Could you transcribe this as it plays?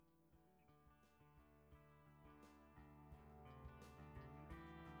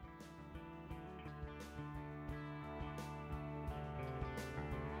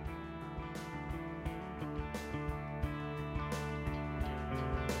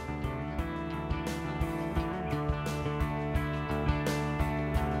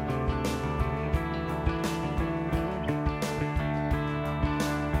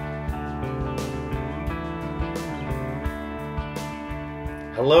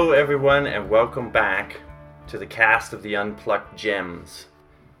Hello everyone and welcome back to the cast of the Unplucked Gems.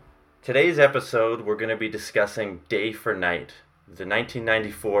 Today's episode we're going to be discussing Day for Night, the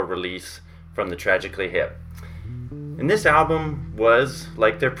 1994 release from the Tragically Hip. And this album was,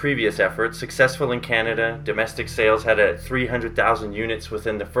 like their previous efforts, successful in Canada. Domestic sales had at 300,000 units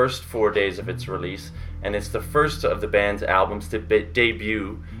within the first 4 days of its release, and it's the first of the band's albums to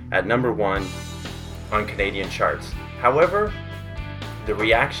debut at number 1 on Canadian charts. However, the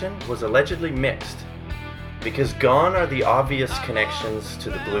reaction was allegedly mixed, because gone are the obvious connections to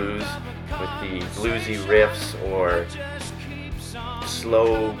the blues with the bluesy riffs or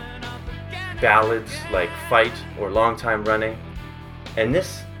slow ballads like Fight or Long Time Running. And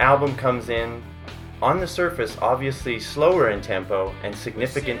this album comes in, on the surface, obviously slower in tempo and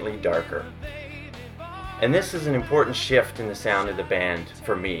significantly darker. And this is an important shift in the sound of the band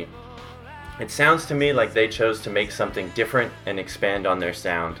for me. It sounds to me like they chose to make something different and expand on their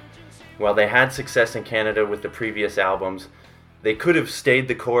sound. While they had success in Canada with the previous albums, they could have stayed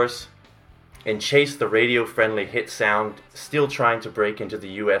the course and chased the radio-friendly hit sound, still trying to break into the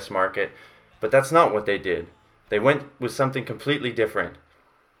US market, but that's not what they did. They went with something completely different.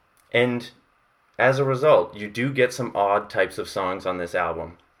 And as a result, you do get some odd types of songs on this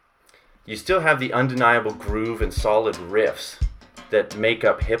album. You still have the undeniable groove and solid riffs that make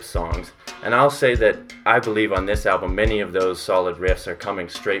up hip songs, and I'll say that I believe on this album many of those solid riffs are coming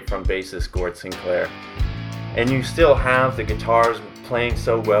straight from bassist Gord Sinclair. And you still have the guitars playing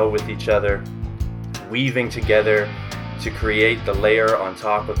so well with each other, weaving together to create the layer on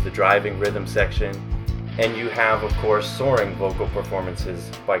top of the driving rhythm section, and you have of course soaring vocal performances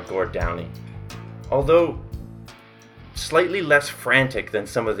by Gord Downie. Although slightly less frantic than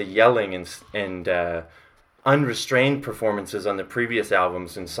some of the yelling and unrestrained performances on the previous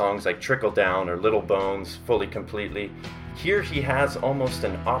albums in songs like Trickle Down or Little Bones, Fully Completely, here he has almost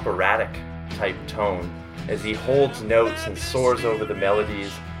an operatic type tone as he holds notes and soars over the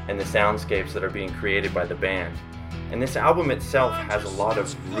melodies and the soundscapes that are being created by the band. And this album itself has a lot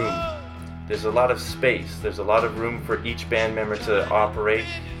of room. There's a lot of space. There's a lot of room for each band member to operate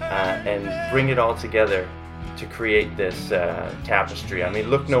and bring it all together to create this tapestry. I mean,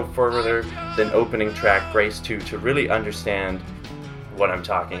 look no further than opening track Brace 2 to really understand what I'm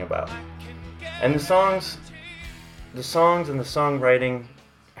talking about. And the songs and the songwriting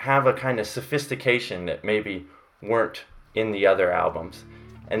have a kind of sophistication that maybe weren't in the other albums.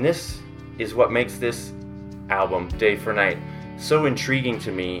 And this is what makes this album, Day for Night, so intriguing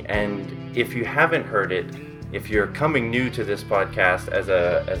to me. And if you haven't heard it, if you're coming new to this podcast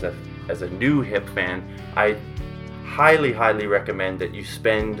as a new hip fan, I highly recommend that you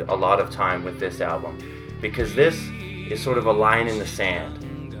spend a lot of time with this album, because this is sort of a line in the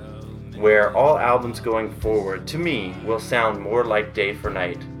sand where all albums going forward, to me, will sound more like Day for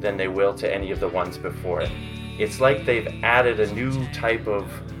Night than they will to any of the ones before it. It's like they've added a new type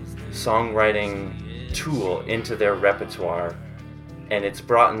of songwriting tool into their repertoire, and it's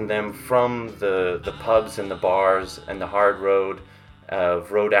brought them from the pubs and the bars and the hard road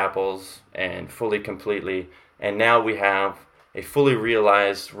of Road Apples and Fully Completely, and now we have a fully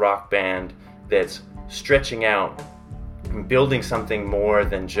realized rock band that's stretching out and building something more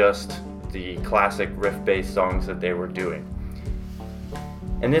than just the classic riff-based songs that they were doing.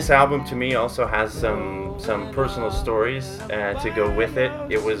 And this album to me also has some personal stories to go with it.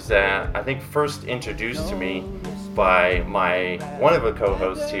 It was I think first introduced to me by one of the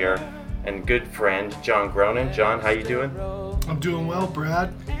co-hosts here and good friend John Gronin. John, how you doing? I'm doing well,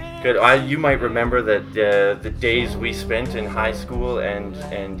 Brad. Good. You might remember that the days we spent in high school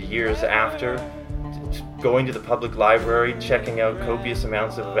and years after, going to the public library, checking out copious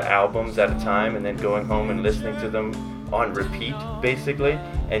amounts of albums at a time, and then going home and listening to them on repeat, basically.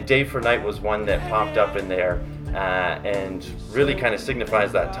 And Day for Night was one that popped up in there and really kind of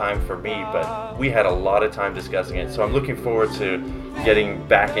signifies that time for me, but we had a lot of time discussing it, so I'm looking forward to getting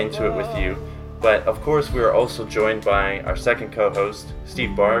back into it with you. But of course, we are also joined by our second co-host,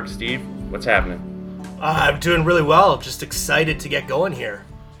 Steve Barg. Steve, what's happening? I'm doing really well. Just excited to get going here.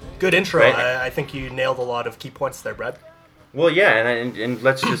 Good intro. Right. I think you nailed a lot of key points there, Brad. Well, yeah, and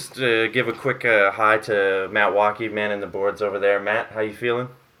let's just give a quick hi to Matt Walkie, man in the boards over there. Matt, how you feeling?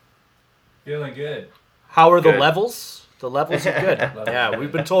 Feeling good. How are Good. the levels? The levels are good. Yeah,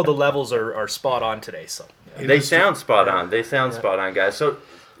 we've been told the levels are spot on today. So They sound spot on. They sound spot on, guys. So,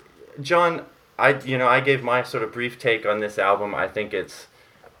 John, I gave my sort of brief take on this album. I think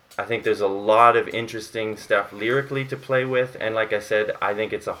there's a lot of interesting stuff lyrically to play with, and like I said, I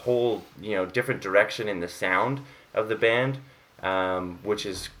think it's a whole different direction in the sound of the band, which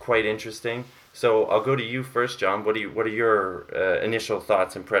is quite interesting. So I'll go to you first, John. What are your initial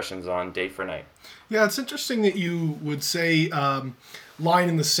thoughts, impressions on Day for Night? Yeah, it's interesting that you would say line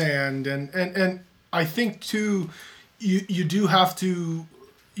in the sand, and I think too, you do have to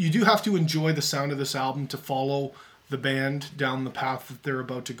enjoy the sound of this album to follow the band down the path that they're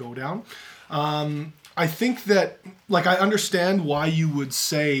about to go down. I think that, like, I understand why you would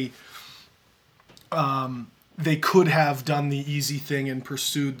say they could have done the easy thing and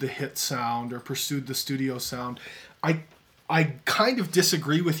pursued the hit sound or pursued the studio sound. I kind of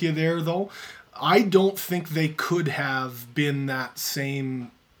disagree with you there, though. I don't think they could have been that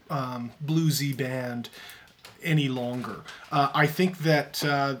same bluesy band any longer. I think that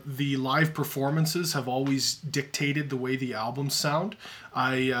the live performances have always dictated the way the albums sound.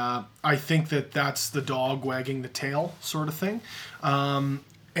 I think that that's the dog wagging the tail sort of thing.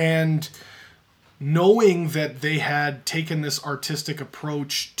 And knowing that they had taken this artistic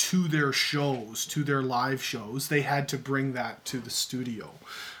approach to their shows, to their live shows, they had to bring that to the studio.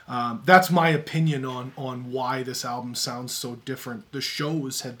 That's my opinion on why this album sounds so different. The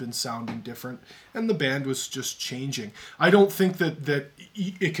shows had been sounding different, and the band was just changing. I don't think that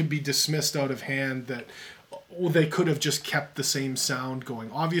it could be dismissed out of hand that they could have just kept the same sound going.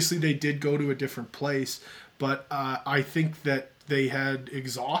 Obviously, they did go to a different place, but I think that they had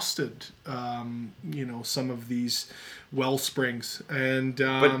exhausted, some of these well springs. And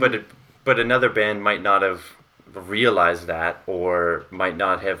but another band might not have realized that, or might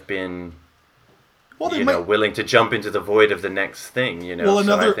not have been willing to jump into the void of the next thing,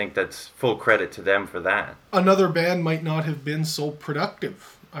 so I think that's full credit to them for that. Another band might not have been so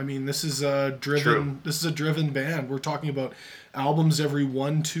productive. I mean, this is a driven band. We're talking about albums every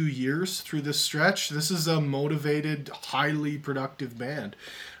 1-2 years through this stretch. This is a motivated, highly productive band.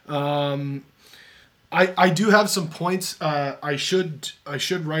 I do have some points. I should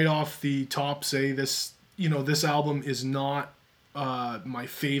right off the top say this. This album is not my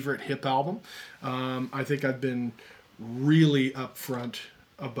favorite hip album. I think I've been really upfront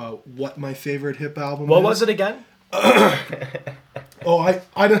about what my favorite hip album is. What was it again? I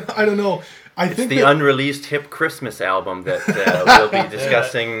don't know. I think the unreleased hip Christmas album that we'll be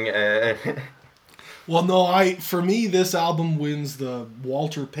discussing. Well, no, for me, this album wins the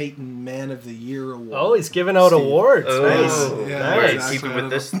Walter Payton Man of the Year award. Oh, he's giving out awards. Oh, nice. Yeah, nice. exactly. Keep it with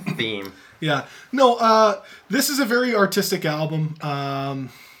this theme. Yeah. No, this is a very artistic album.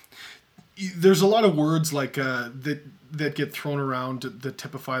 There's a lot of words like that get thrown around that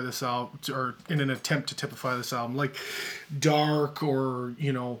typify this album, or in an attempt to typify this album, like dark, or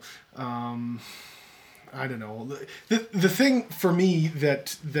I don't know. The thing for me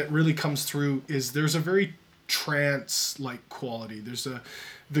that really comes through is there's a very trance-like quality. There's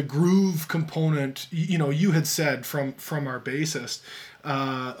the groove component. You had said from our bassist,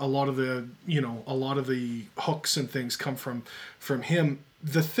 a lot of the hooks and things come from him.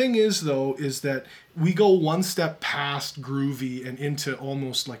 The thing is, though, is that we go one step past groovy and into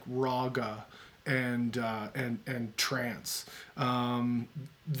almost like raga and trance.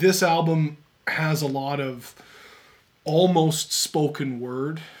 This album has a lot of almost spoken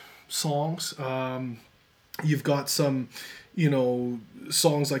word songs. You've got some,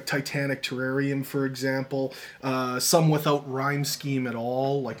 songs like Titanic Terrarium, for example, some without rhyme scheme at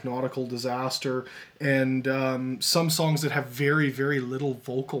all, like Nautical Disaster, and some songs that have very, very little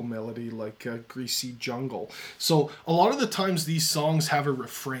vocal melody, like Greasy Jungle. So a lot of the times these songs have a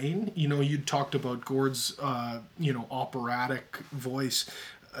refrain. You talked about Gord's, operatic voice.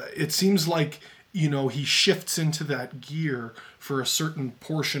 It seems like, he shifts into that gear for a certain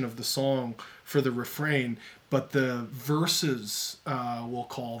portion of the song for the refrain, but the verses, we'll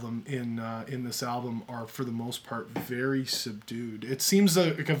call them, in this album are, for the most part, very subdued. It seems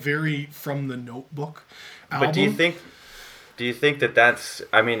like a very from the Notebook album. But do you think that that's,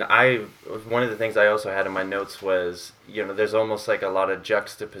 one of the things I also had in my notes was, there's almost like a lot of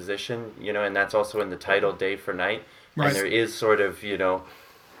juxtaposition, and that's also in the title, Day for Night. Right. And there is sort of,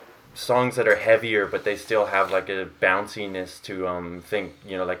 songs that are heavier, but they still have like a bounciness to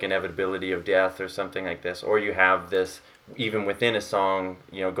like Inevitability of Death or something like this. Or you have this even within a song,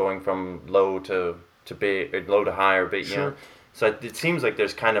 going from low to big, or low to high, or big, Sure. So it seems like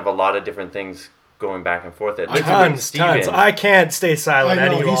there's kind of a lot of different things going back and forth. Tons. I can't stay silent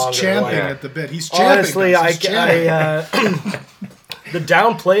any longer. He's champing at the bit. He's champing. Honestly, the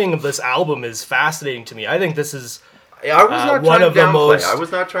downplaying of this album is fascinating to me. I think this is I was not one trying of to the downplay. most I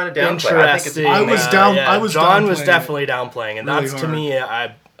was not trying to downplay. interesting. I was down. I was John downplaying was definitely it. downplaying, and Really that's to me.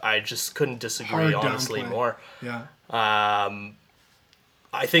 I just couldn't disagree, Hard honestly, downplay. more. Yeah.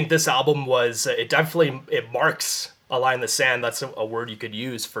 I think this album was it marks a line in the sand. That's a word you could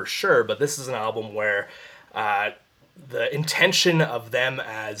use for sure. But this is an album where the intention of them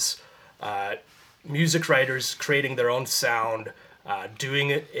as music writers creating their own sound, doing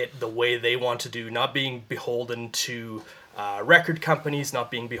it the way they want to do, not being beholden to record companies,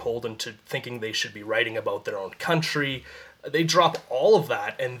 not being beholden to thinking they should be writing about their own country. They drop all of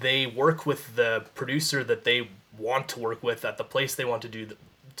that and they work with the producer that they want to work with at the place they want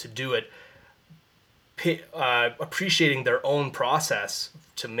to do it, appreciating their own process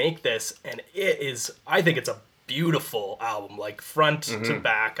to make this. And I think it's a beautiful album, like front to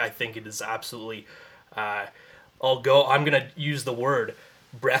back. I think it is absolutely, I'm going to use the word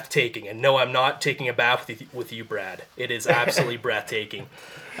breathtaking. And no, I'm not taking a bath with you, Brad. It is absolutely breathtaking.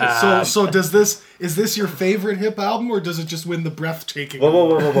 So is this your favorite hip album, or does it just win the breathtaking? Whoa.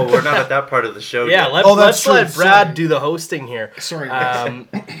 We're not at that part of the show yeah, yet. let's let Brad do the hosting here. Sorry.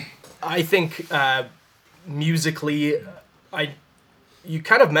 I think musically, you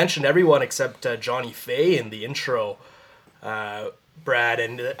kind of mentioned everyone except Johnny Faye in the intro, Brad,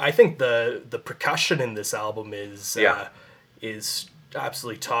 and I think the percussion in this album is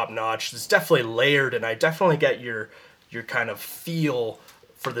absolutely top notch. It's definitely layered, and I definitely get your kind of feel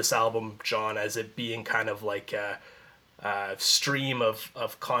for this album, John, as it being kind of like a stream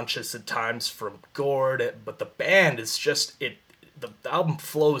of conscious at times from Gord, but the band is just the album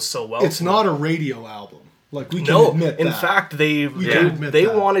flows so well. It's not a radio album. Like, we can admit that. In fact, they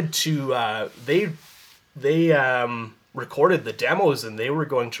wanted to they recorded the demos and they were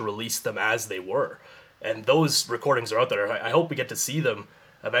going to release them as they were. And those recordings are out there. I hope we get to see them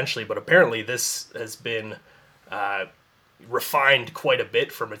eventually, but apparently this has been refined quite a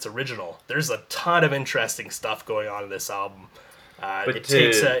bit from its original. There's a ton of interesting stuff going on in this album.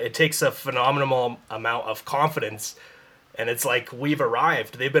 It takes a phenomenal amount of confidence, and it's like, we've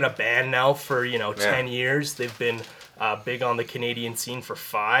arrived. They've been a band now for 10 years. They've been big on the Canadian scene for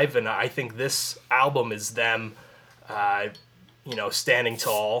 5, and I think this album is them standing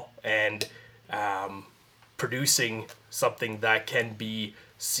tall and producing something that can be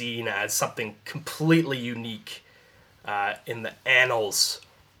seen as something completely unique in the annals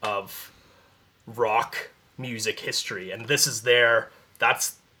of rock music history. And this is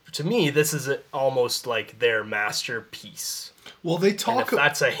to me, this is almost like their masterpiece. Well, they talk.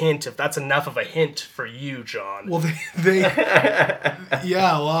 And if that's enough of a hint for you, John. Well, they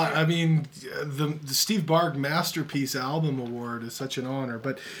yeah. Well, I mean, the Steve Barg Masterpiece Album Award is such an honor,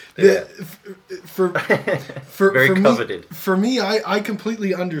 but for very coveted. For me, I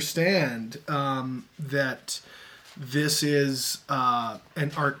completely understand that this is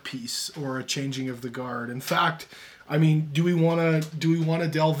an art piece or a changing of the guard. In fact, I mean, do we want to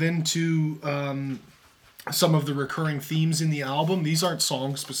delve into some of the recurring themes in the album? These aren't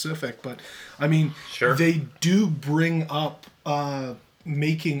song specific, but I mean, sure. They do bring up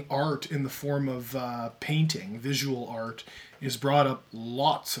making art in the form of painting. Visual art is brought up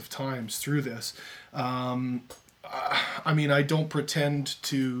lots of times through this. I mean, I don't pretend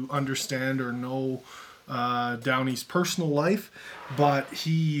to understand or know Downey's personal life, but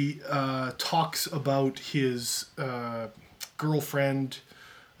he talks about his girlfriend,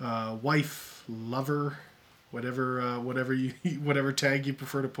 wife, lover, whatever tag you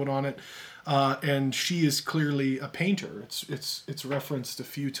prefer to put on it, and she is clearly a painter. It's referenced a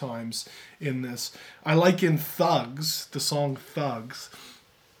few times in this. I like in Thugs, the song Thugs,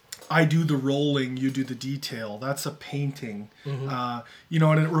 I do the rolling, you do the detail. That's a painting. Mm-hmm.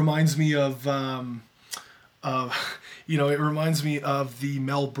 And it reminds me of the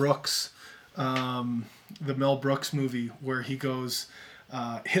Mel Brooks movie where he goes,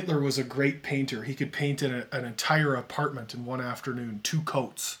 Hitler was a great painter. He could paint an entire apartment in one afternoon, 2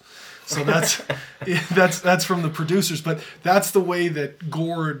 coats. So that's from the producers, but that's the way that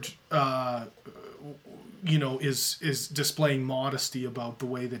Gord is displaying modesty about the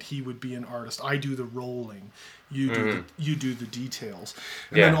way that he would be an artist. I do the rolling, you do the details.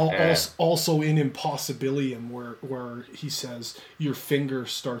 And then also in Impossibilium where he says your finger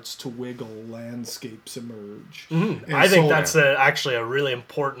starts to wiggle, landscapes emerge. Mm-hmm. I think that's actually a really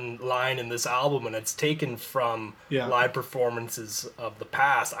important line in this album, and it's taken from live performances of the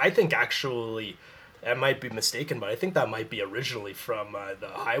past. I think actually, I might be mistaken, but I think that might be originally from the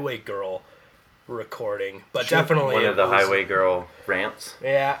Highway Girl recording, but definitely one of the Highway Girl rants.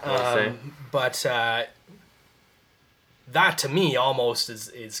 But that to me almost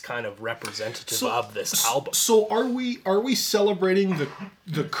is kind of representative of this album. So are we celebrating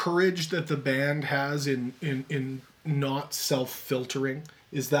the courage that the band has in not self-filtering?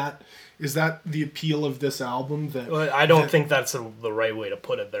 Is that the appeal of this album? I don't think that's the right way to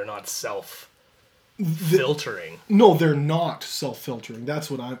put it. They're not self. filtering. No, they're not self-filtering.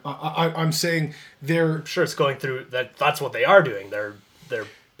 That's what I'm saying. They're I'm sure it's going through that. That's what they are doing. They're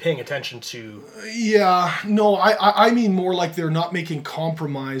paying attention to. Yeah, no, I mean more like they're not making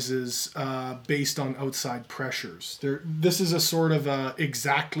compromises based on outside pressures. This is a sort of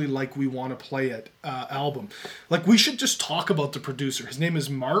exactly like we want to play it album. Like, we should just talk about the producer. His name is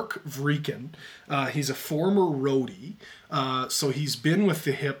Mark Vrieken. He's a former roadie, so he's been with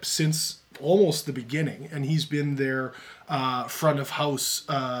the Hip since almost the beginning, and he's been their front of house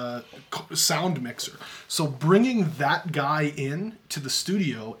sound mixer. So bringing that guy in to the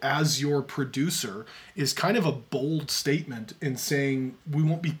studio as your producer is kind of a bold statement in saying we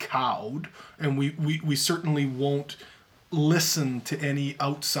won't be cowed, and we certainly won't listen to any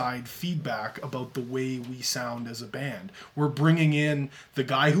outside feedback about the way we sound as a band. We're bringing in the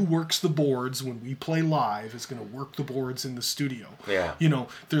guy who works the boards when we play live is going to work the boards in the studio. Yeah. You know,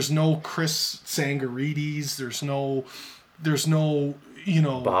 there's no Chris Sangarides, there's no, you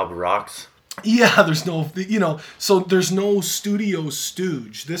know, Bob Rocks. Yeah, there's no, you know, so there's no studio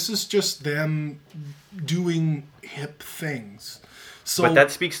stooge. This is just them doing hip things. So, but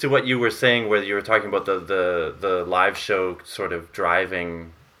that speaks to what you were saying, where you were talking about the live show sort of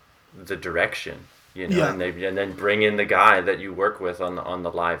driving the direction, you know, yeah. and then bring in the guy that you work with on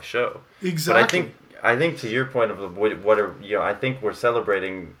the live show. Exactly. But I think to your point of what are, you know, I think we're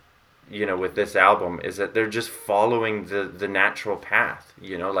celebrating, you know, with this album is that they're just following the natural path,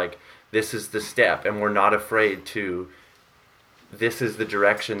 you know, like this is the step, and we're not afraid to. This is the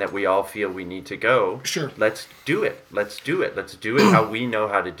direction that we all feel we need to go. Sure. Let's do it. Let's do it how we know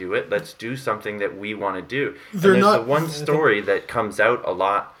how to do it. Let's do something that we want to do. There's the one story that comes out a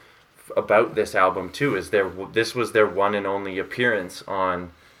lot about this album too, is this was their one and only appearance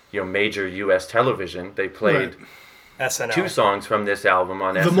on, you know, major U.S. television. They played SNL. 2 songs from this album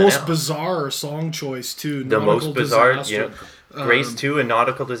on SNL. The most bizarre song choice too. The most bizarre, Disaster. you know, Grace 2 and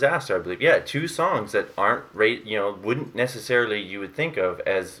Nautical Disaster, I believe. Yeah, 2 songs that aren't, you know, wouldn't necessarily you would think of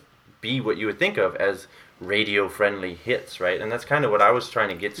as what you would think of as radio-friendly hits, right? And that's kind of what I was trying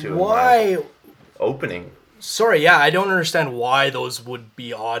to get to. Why? In my opening. Sorry, yeah, I don't understand why those would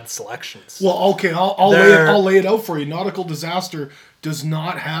be odd selections. Well, okay, I'll lay it out for you. Nautical Disaster does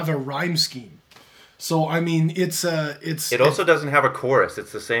not have a rhyme scheme. So, I mean, it also doesn't have a chorus.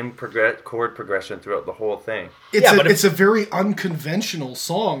 It's the same chord progression throughout the whole thing. It's a very unconventional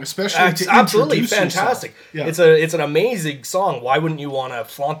song, especially it's to absolutely introduce fantastic. Yeah. It's an amazing song. Why wouldn't you want to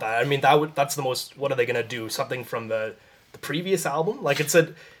flaunt that? I mean, that's the most. What are they gonna do? Something from the previous album? Like it's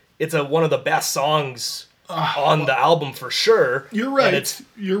one of the best songs on the album for sure. You're right.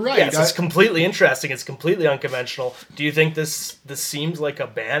 You're right. Yes, it's completely interesting. It's completely unconventional. Do you think this seems like a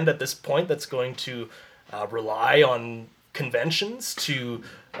band at this point that's going to rely on conventions to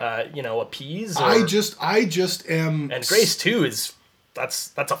appease? Or, I just am. And Grace 2 is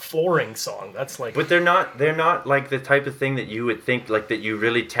that's a flooring song. That's like. But they're not like the type of thing that you would think like that you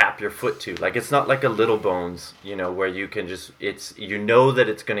really tap your foot to. Like it's not like a Little Bones, you know, where you can just you know that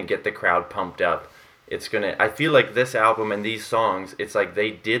it's going to get the crowd pumped up. I feel like this album and these songs, it's like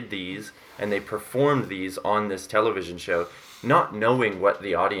they did these and they performed these on this television show, not knowing what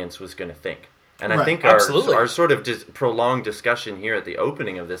the audience was going to think. And I think our sort of prolonged discussion here at the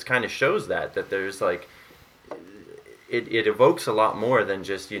opening of this kind of shows that there's like, it evokes a lot more than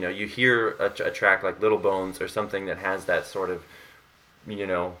just, you know, you hear a track like Little Bones or something that has that sort of, you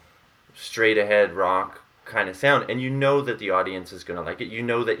know, straight ahead rock kind of sound, and you know that the audience is going to like it. You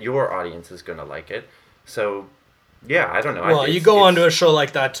know that your audience is going to like it. So, yeah, I don't know. Well, you go onto a show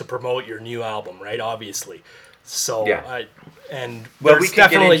like that to promote your new album, right? Obviously. So, yeah. There's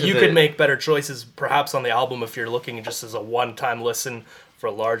definitely, you could make better choices perhaps on the album if you're looking just as a one-time listen for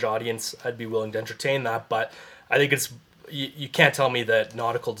a large audience. I'd be willing to entertain that, but I think you can't tell me that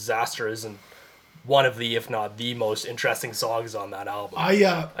Nautical Disaster isn't one of the, if not the most interesting songs on that album.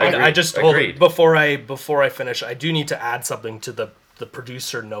 I just hold before I finish, I do need to add something to the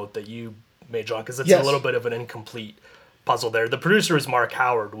producer note that you made, John, because it's a little bit of an incomplete puzzle there. The producer is Mark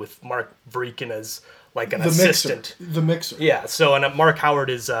Howard, with Mark Vrieken as like an assistant. The mixer. Yeah, so and Mark Howard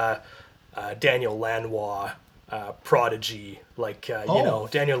is Daniel Lanois prodigy. Like, you know,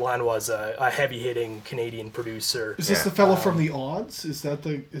 Daniel Lanois is a heavy-hitting Canadian producer. Is this the fellow from The Odds? Is that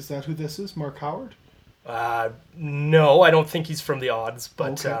who this is, Mark Howard? No, I don't think he's from The Odds,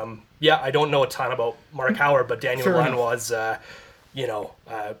 but okay. I don't know a ton about Mark Howard, but Daniel Lanois is,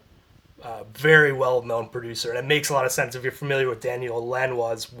 very well-known producer, and it makes a lot of sense if you're familiar with Daniel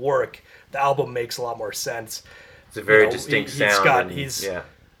Lanois' work. The album makes a lot more sense. It's a very distinct sound.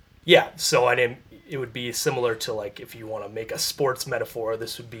 So it would be similar to, like, if you want to make a sports metaphor,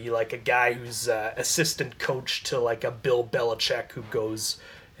 this would be like a guy who's assistant coach to like a Bill Belichick who goes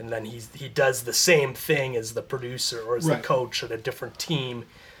and then he does the same thing as the producer or as the coach at a different team.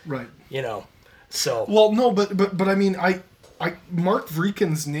 Right. You know. So well, no, but I mean, I Mark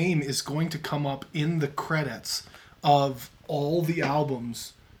Vreeken's name is going to come up in the credits of all the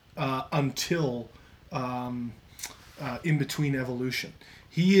albums until In Between Evolution.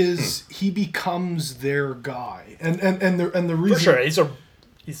 He becomes their guy, and the reason for sure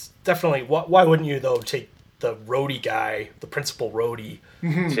he's definitely. Why wouldn't you though take the roadie guy, the principal roadie,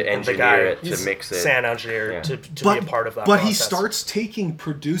 to engineer it, to mix it, sound engineer to be a part of that. But process. He starts taking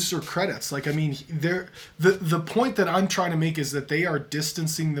producer credits. Like, I mean, the point that I'm trying to make is that they are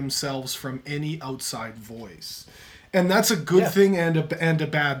distancing themselves from any outside voice, and that's a good thing and a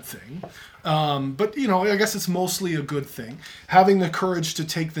bad thing. But, you know, I guess it's mostly a good thing. Having the courage to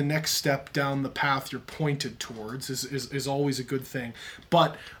take the next step down the path you're pointed towards is always a good thing.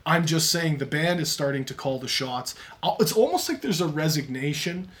 But I'm just saying the band is starting to call the shots. It's almost like there's a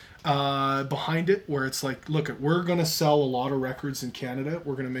resignation behind it, where it's like, look, we're going to sell a lot of records in Canada.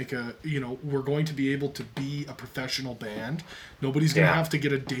 We're going to make we're going to be able to be a professional band. Nobody's going to have to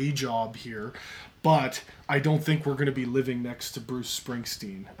get a day job here. But I don't think we're going to be living next to Bruce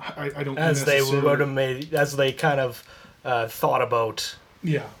Springsteen. I don't. As they kind of thought about.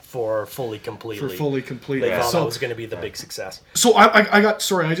 Yeah. For Fully Completely. They thought that was going to be the big success. So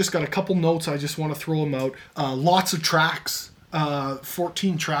I just got a couple notes. I just want to throw them out. Lots of tracks.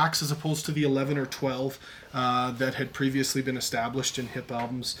 14 tracks as opposed to the 11 or 12 that had previously been established in hip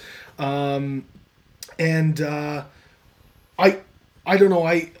albums. I don't know.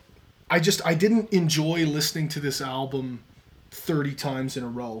 I didn't enjoy listening to this album 30 times in a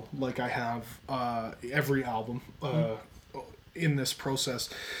row like I have every album in this process.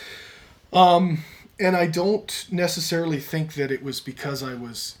 And I don't necessarily think that it was because I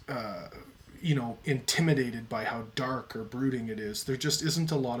was, intimidated by how dark or brooding it is. There just isn't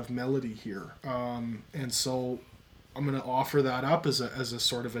a lot of melody here. And so I'm going to offer that up as a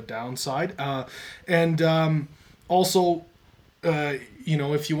sort of a downside. Also...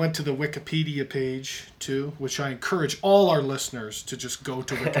 if you went to the Wikipedia page too, which I encourage all our listeners to just go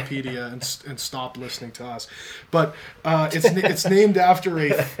to Wikipedia and stop listening to us, but it's named after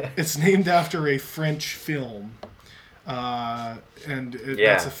a French film,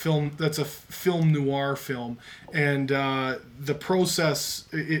 that's a film noir film, and the process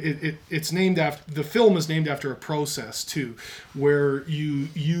it's named after, the film is named after a process too, where you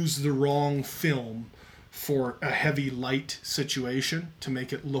use the wrong film for a heavy light situation to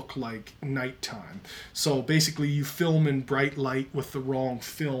make it look like nighttime. So basically you film in bright light with the wrong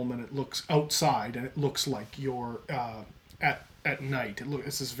film and it looks outside and it looks like you're at night.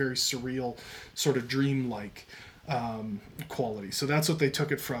 It's this very surreal sort of dreamlike quality. So that's what they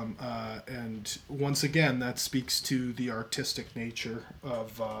took it from. And once again, that speaks to the artistic nature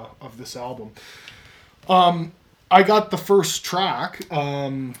of this album. I got the first track.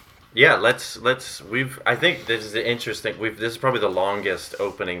 Yeah, I think this is interesting. This is probably the longest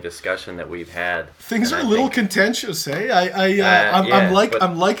opening discussion that we've had. Things are a little contentious, eh?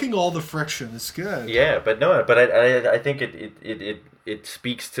 I'm liking all the friction. It's good. Yeah, but I think it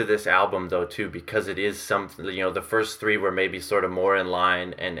speaks to this album though too, because it is something, the first three were maybe sort of more in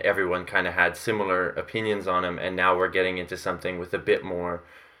line and everyone kind of had similar opinions on them, and now we're getting into something with a bit more,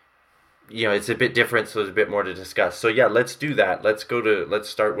 it's a bit different, so there's a bit more to discuss. So yeah, let's do that. Let's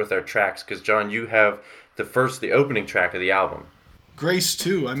start with our tracks, because John, you have the opening track of the album. Grace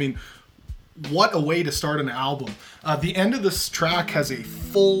 2. I mean, what a way to start an album. The end of this track has a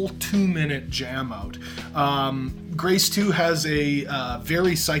full 2-minute jam out. Grace 2 has a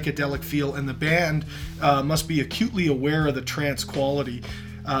very psychedelic feel, and the band must be acutely aware of the trance quality.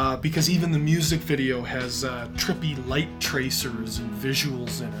 Because even the music video has trippy light tracers and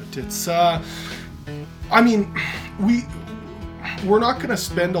visuals in it. It's, we're not going to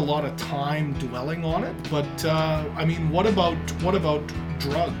spend a lot of time dwelling on it, but what about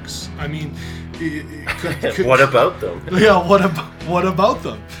drugs? I mean, what about them? Yeah, what about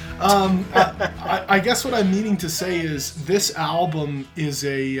them? I guess what I'm meaning to say is this album is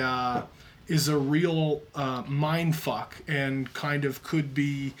a real mind fuck, and kind of could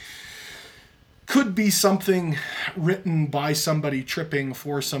be something written by somebody tripping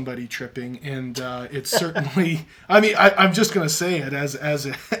for somebody tripping, and it's certainly. I'm just gonna say it as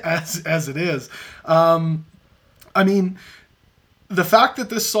it is. the fact that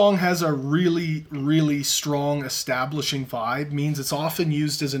this song has a really, really strong establishing vibe means it's often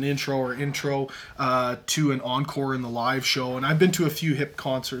used as an intro to an encore in the live show. And I've been to a few hip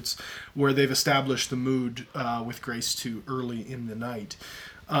concerts where they've established the mood with Grace 2 early in the night.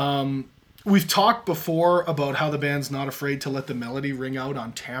 We've talked before about how the band's not afraid to let the melody ring out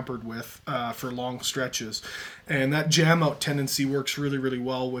untampered with for long stretches. And that jam out tendency works really, really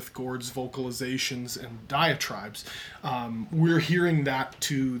well with Gord's vocalizations and diatribes. We're hearing that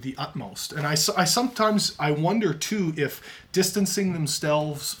to the utmost. And I sometimes wonder, too, if distancing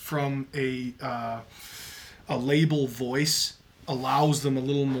themselves from a label voice allows them a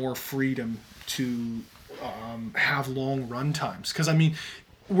little more freedom to have long run times. Because, I mean,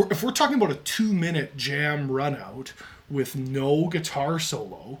 if we're talking about a 2-minute jam run out with no guitar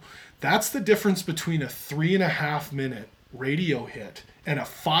solo, that's the difference between a 3.5-minute radio hit and a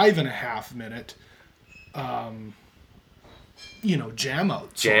 5.5-minute, jam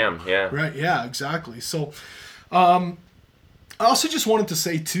out. Jam, yeah. Right, yeah, exactly. So, I also just wanted to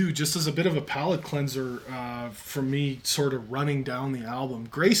say, too, just as a bit of a palate cleanser for me sort of running down the album,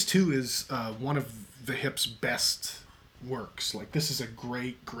 Grace 2 is one of the Hip's best works. Like, this is a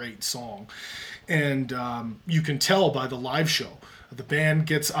great, great song. And you can tell by the live show. The band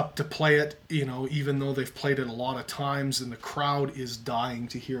gets up to play it, even though they've played it a lot of times, and the crowd is dying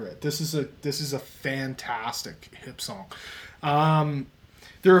to hear it. This is a fantastic Hip song.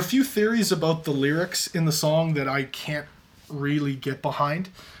 There are a few theories about the lyrics in the song that I can't really get behind.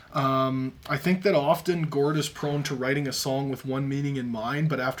 I think that often Gord is prone to writing a song with one meaning in mind,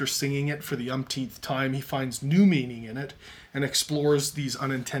 but after singing it for the umpteenth time, he finds new meaning in it and explores these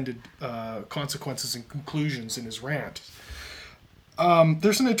unintended consequences and conclusions in his rant.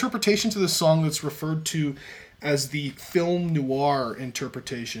 There's an interpretation to this song that's referred to as the film noir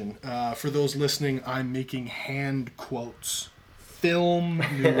interpretation. For those listening, I'm making hand quotes. Film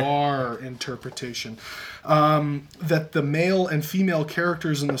noir interpretation. That the male and female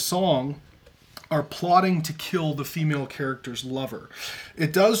characters in the song are plotting to kill the female character's lover.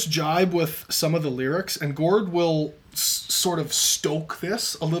 It does jibe with some of the lyrics, and Gord will sort of stoke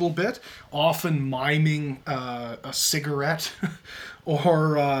this a little bit, often miming a cigarette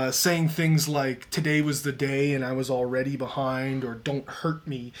or saying things like, "Today was the day and I was already behind," or "Don't hurt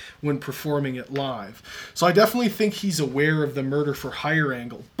me," when performing it live. So I definitely think he's aware of the murder for hire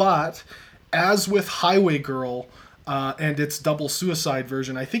angle. But as with Highway Girl and its double suicide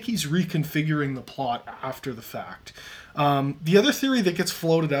version, I think he's reconfiguring the plot after the fact. The other theory that gets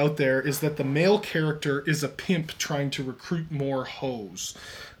floated out there is that the male character is a pimp trying to recruit more hoes.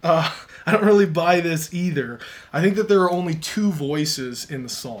 I don't really buy this either. I think that there are only two voices in the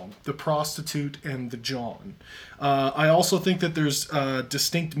song, the prostitute and the John. I also think that there's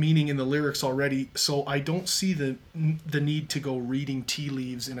distinct meaning in the lyrics already, so I don't see the need to go reading tea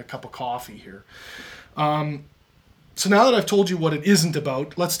leaves in a cup of coffee here. So now that I've told you what it isn't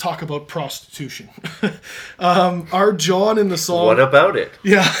about, let's talk about prostitution. Our John in the song... What about it?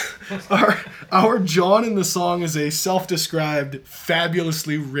 Yeah. Our John in the song is a self-described,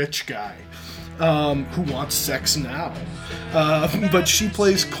 fabulously rich guy who wants sex now. But she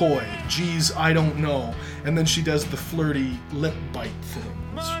plays coy. Geez, I don't know. And then she does the flirty lip bite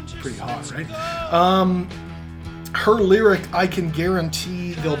thing. It's pretty hot, right? Her lyric, "I can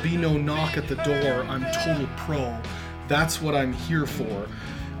guarantee there'll be no knock at the door. I'm total pro. That's what I'm here for."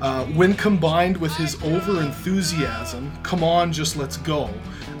 When combined with his over-enthusiasm, "Come on, just let's go,"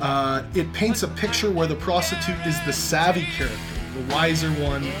 it paints a picture where the prostitute is the savvy character, the wiser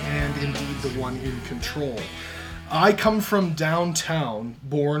one, and indeed the one in control. "I come from downtown,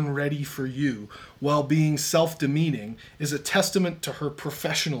 born ready for you," while being self-demeaning, is a testament to her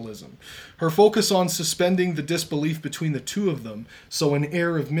professionalism. Her focus on suspending the disbelief between the two of them, so an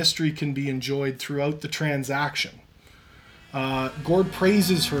air of mystery can be enjoyed throughout the transaction. Gord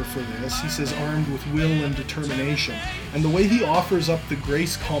praises her for this. He says, armed with will and determination. And the way he offers up the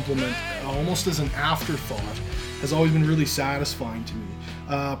grace compliment, almost as an afterthought, has always been really satisfying to me.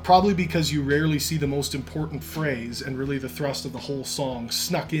 Probably because you rarely see the most important phrase and really the thrust of the whole song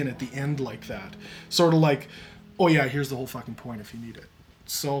snuck in at the end like that. Sort of like, oh yeah, here's the whole fucking point if you need it.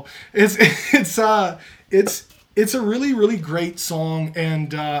 So it's a really, really great song,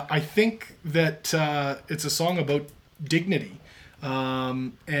 and I think that it's a song about dignity,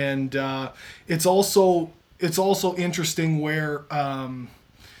 and it's also interesting where the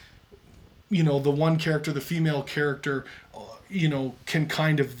one character, the female character, can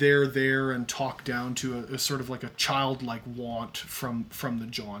kind of there and talk down to a sort of like a childlike want from the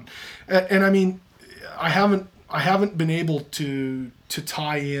John. And I mean, I haven't haven't been able to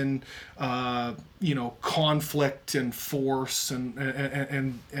tie in conflict and force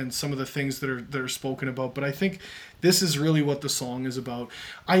and some of the things that are spoken about, but I think this is really what the song is about.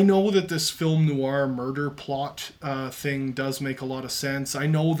 I know that this film noir murder plot thing does make a lot of sense. I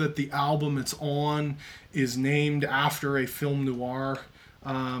know that the album it's on is named after a film noir.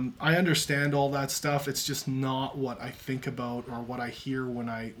 I understand all that stuff. It's just not what I think about or what I hear when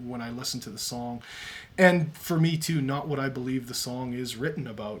I listen to the song. And for me too, not what I believe the song is written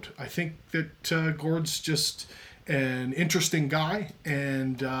about. I think that Gord's just an interesting guy,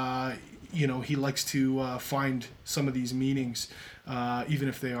 and he likes to find some of these meanings, even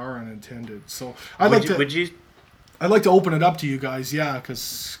if they are unintended. So I'd like to open it up to you guys,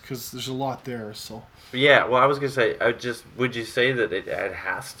 because there's a lot there. So. Yeah, well, I was going to say, would you say that it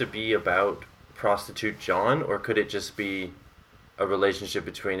has to be about prostitute John, or could it just be a relationship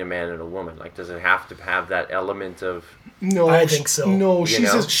between a man and a woman? Like, does it have to have that element of... No, I think so. No,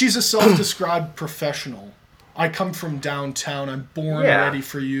 she's a self-described professional. I come from downtown. I'm born ready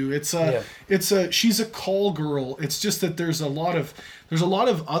for you. She's a call girl. It's just that there's a lot of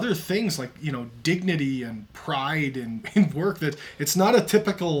other things like, dignity and pride in work that it's not a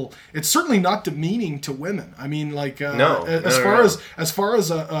typical, it's certainly not demeaning to women. I mean, like, as far as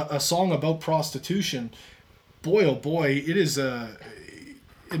a song about prostitution, boy, oh boy,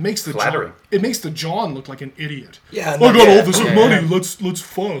 it makes the flattering. It makes the John look like an idiot. Yeah, I got all this money. Let's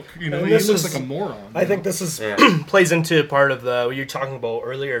fuck. He looks like a moron. I think this is plays into part of what you were talking about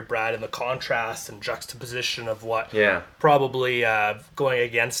earlier, Brad, and the contrast and juxtaposition of what probably going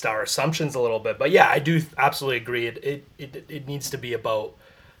against our assumptions a little bit. But yeah, I do absolutely agree. It needs to be about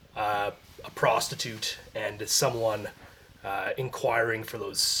a prostitute and someone inquiring for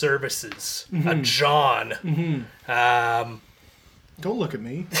those services. Mm-hmm. A John. Mm-hmm. Don't look at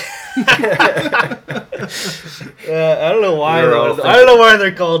me. I don't know why. I don't know why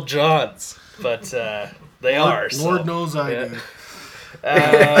they're called Johns, but they are. Lord knows I do.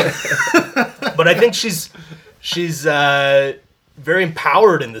 But I think she's very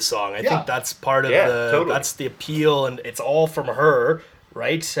empowered in the song. I think that's part of that's the appeal, and it's all from her,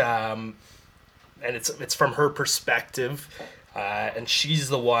 right? And it's from her perspective, and she's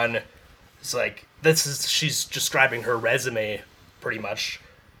the one. It's like she's describing her resume. Pretty much.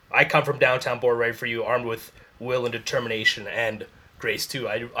 I come from downtown, born ready for you, armed with will and determination and grace too.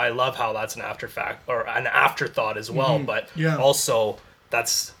 I love how that's an afterthought as well, but also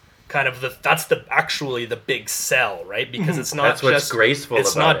that's kind of actually the big sell, right? Because it's not that's what's graceful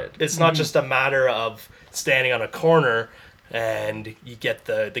about it. It's not just a matter of standing on a corner and you get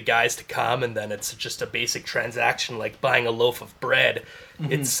the guys to come and then it's just a basic transaction like buying a loaf of bread.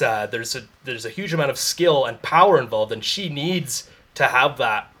 Mm-hmm. It's there's a huge amount of skill and power involved, and she needs to have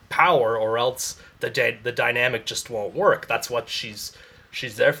that power or else the dynamic just won't work. That's what she's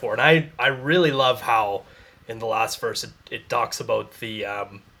there for. And I really love how in the last verse it talks about the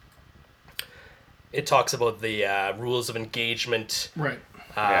rules of engagement, right?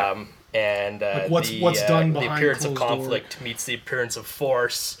 And what's done behind the appearance of closed conflict meets the appearance of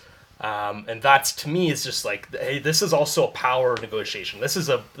force, and that's, to me, is just like, hey, this is also a power negotiation. This is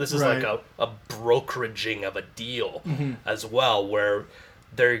like a brokeraging of a deal as well, where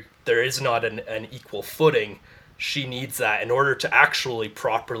there is not an equal footing. She needs that in order to actually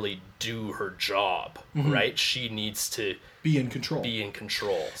properly do her job, right? She needs to be in control.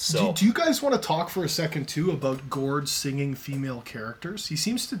 So, do you guys want to talk for a second too about Gord singing female characters? He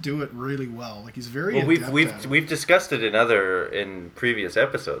seems to do it really well. Like, he's very adept at it. We've discussed it in previous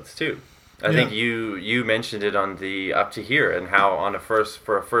episodes too. I think you mentioned it on the Up to Here, and how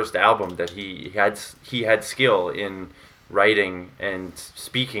for a first album that he had skill in writing and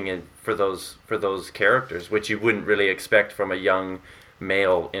speaking it for those characters, which you wouldn't really expect from a young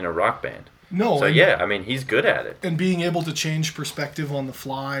male in a rock band. No. So I mean, he's good at it. And being able to change perspective on the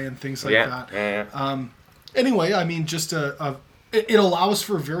fly and things like that. Yeah. Anyway, I mean, just it allows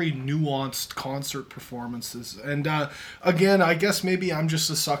for very nuanced concert performances. And again, I guess maybe I'm just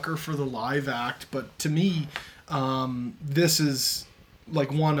a sucker for the live act, but to me, this is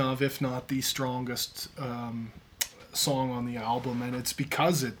like one of, if not the strongest song on the album, and it's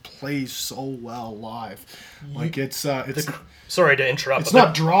because it plays so well live. Like, it's sorry to interrupt. It's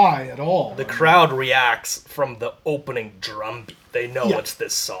not dry at all. The crowd reacts from the opening drum beat. They know it's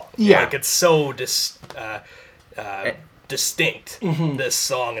this song. Yeah. Like, it's so distinct, this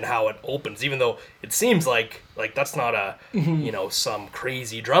song, and how it opens, even though it seems like that's not a some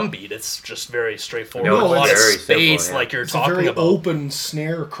crazy drum beat. It's just very straightforward. No, a lot of very space, simple, like you're it's talking a very about. open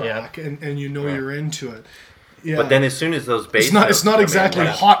snare crack, and you're into it. Yeah. But then as soon as those bass It's not notes come in, exactly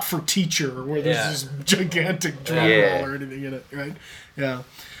like, hot for teacher where there's Yeah. this gigantic drum Yeah. roll or anything in it, right? Yeah.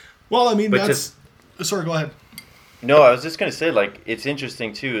 Well, I mean, But that's... Sorry, go ahead. No, I was just going to say, like, it's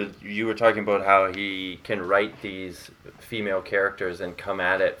interesting, too. You were talking about how he can write these female characters and come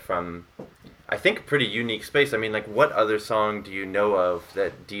at it from, I think, a pretty unique space. I mean, like, what other song do you know of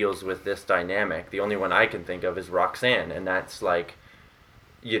that deals with this dynamic? The only one I can think of is Roxanne, and that's, like,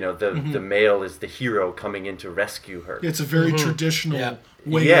 you know, the male is the hero coming in to rescue her. It's a very traditional Yeah.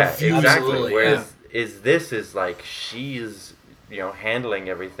 way Yeah, of viewing Absolutely, it. Whereas this is like she's, you know, handling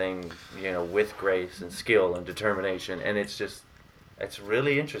everything, you know, with grace and skill and determination, and it's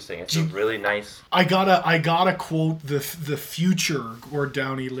really interesting. It's a really nice. I gotta quote the future Gord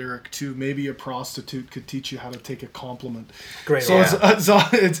Downey lyric too. Maybe a prostitute could teach you how to take a compliment. Great. So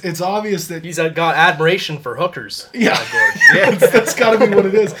it's obvious that He's got admiration for hookers. yeah, Yeah, that's got to be what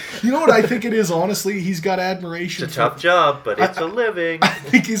it is. You know what I think it is? Honestly, he's got admiration. it's a tough job, but it's a living. I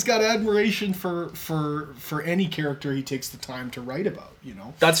think he's got admiration for any character he takes the time to write about. You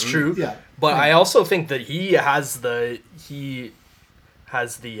know. That's true. Yeah. But I also think that he has the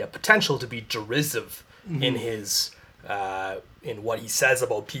potential to be derisive in his in what he says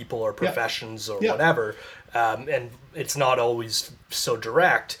about people or professions or whatever, and it's not always so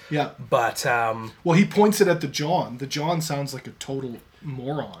direct. Yeah. But Well, he points it at the John. The John sounds like a total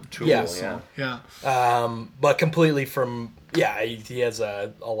moron. Tool, Yes. yeah. Yeah. but completely from he has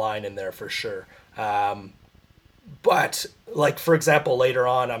a line in there for sure. But like for example, later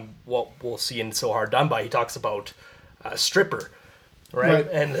on, what we'll see in So Hard Done By, he talks about a stripper. Right,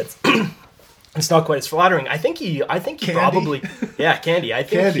 and it's not quite as flattering. I think he Candy? probably Candy. I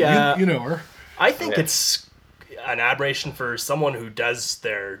think Candy, you know her. I think it's an admiration for someone who does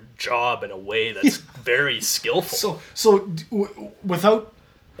their job in a way that's very skillful. Without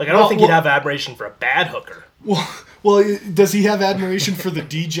Like I don't think he'd have admiration for a bad hooker. well, does he have admiration for the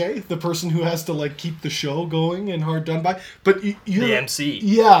DJ, the person who has to like keep the show going and Hard Done By? But you The MC.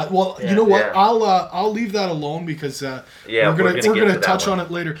 Yeah, well, you know what? Yeah. I'll leave that alone because we're we're gonna gonna get to touch that on one.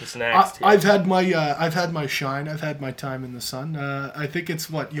 it later. It's next, I've had my shine. I've had my time in the sun. I think it's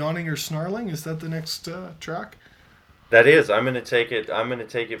Yawning or Snarling. Is that the next track? That is. I'm gonna take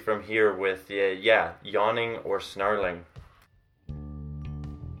it from here with Yawning or Snarling.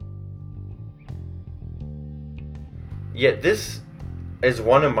 Yeah, this is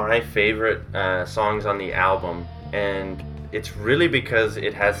one of my favorite songs on the album, and it's really because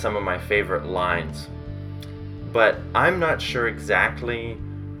it has some of my favorite lines. But I'm not sure exactly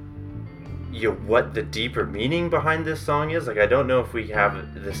what the deeper meaning behind this song is. Like, I don't know if we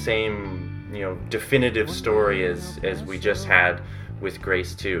have the same, definitive story as we just had with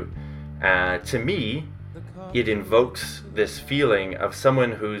Grace 2. To me, it invokes this feeling of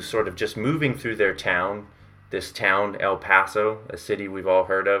someone who's sort of just moving through their town, this town, El Paso, a city we've all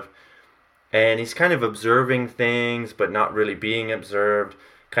heard of. And he's kind of observing things, but not really being observed,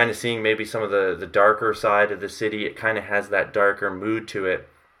 kind of seeing maybe some of the darker side of the city. It kind of has that darker mood to it.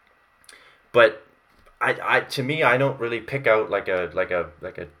 But to me, I don't really pick out like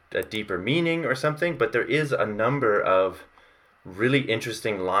a deeper meaning or something, but there is a number of really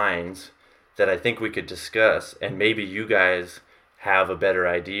interesting lines that I think we could discuss, and maybe you guys have a better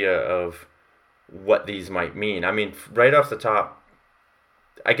idea of what these might mean. I mean, right off the top,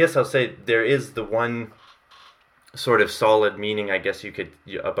 I guess I'll say there is the one sort of solid meaning, I guess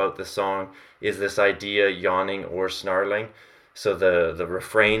about the song, is this idea, yawning or snarling. So the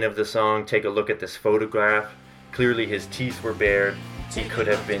refrain of the song, take a look at this photograph. Clearly his teeth were bared. He could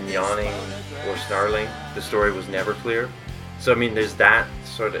have been yawning or snarling. The story was never clear. So, I mean, there's that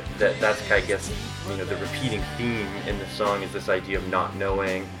sort of, that's, I guess, the repeating theme in the song is this idea of not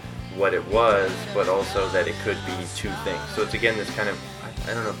knowing what it was, but also that it could be two things. So it's, again, this kind of,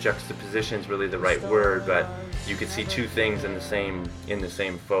 I don't know if juxtaposition is really the right word, but you could see two things in the same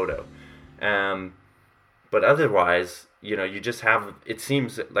photo. But otherwise, you just have, it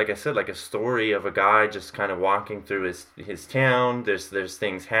seems, like I said, like a story of a guy just kind of walking through his town. There's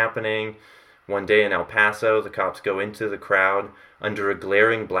things happening. One day in El Paso, the cops go into the crowd under a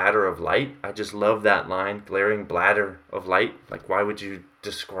glaring bladder of light. I just love that line, glaring bladder of light. Like, why would you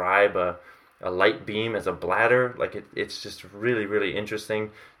describe a light beam as a bladder? Like, it's just really, really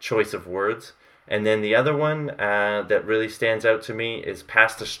interesting choice of words. And then the other one that really stands out to me is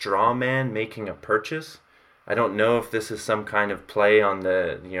past a straw man making a purchase. I don't know if this is some kind of play on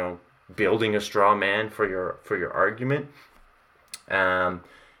the, building a straw man for your argument.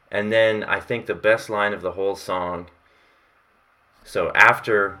 And then I think the best line of the whole song, so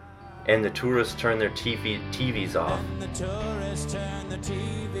after, and the tourists turn their TVs off.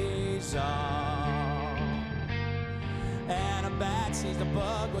 sees the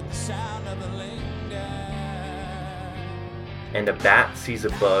bug with the sound of a linger. And a bat sees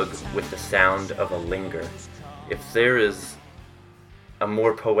a bug with the sound of a linger. If there is a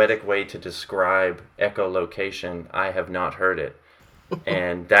more poetic way to describe echolocation, I have not heard it.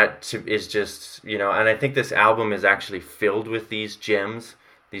 And that is just, and I think this album is actually filled with these gems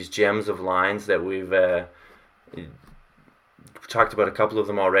of lines that we've talked about a couple of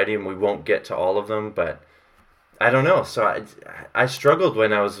them already, and we won't get to all of them, but I don't know. So I struggled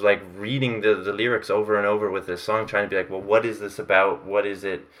when I was like reading the lyrics over and over with this song, trying to be like, well, what is this about? What is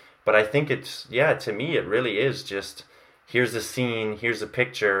it? But I think to me, it really is just, here's a scene, here's a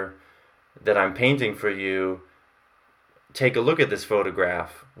picture that I'm painting for you. Take a look at this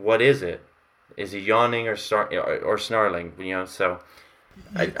photograph. What is it? Is he yawning or snarling? So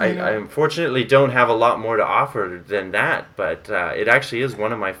I unfortunately don't have a lot more to offer than that, but it actually is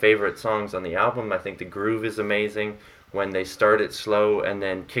one of my favorite songs on the album. I think the groove is amazing when they start it slow and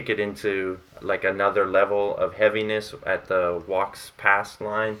then kick it into like another level of heaviness at the walks past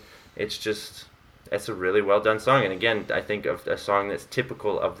line. It's a really well done song, and again, I think of a song that's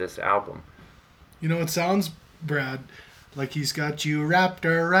typical of this album. It sounds, Brad, like he's got you wrapped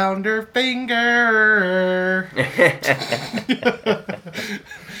around her finger.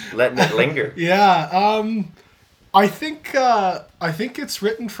 Letting it linger. Yeah. I think it's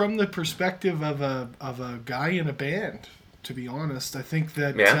written from the perspective of a guy in a band, to be honest. I think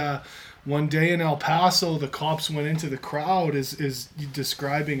that one day in El Paso, the cops went into the crowd is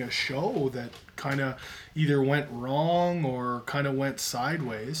describing a show that kind of either went wrong or kind of went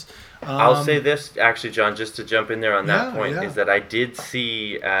sideways. I'll say this, actually, John, just to jump in there on that point, is that I did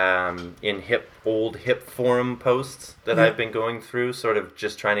see in old hip forum posts that I've been going through, sort of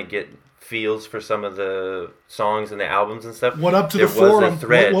just trying to get feels for some of the songs and the albums and stuff. What up to there the forum? Was a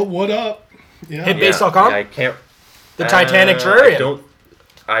thread. What up? Yeah. Hitbase.com? I can't. The Titanic Terrarium.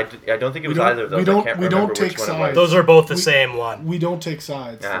 I don't think it was either of those. We I can't remember don't take which one it sides. was. Those are both the same one. We don't take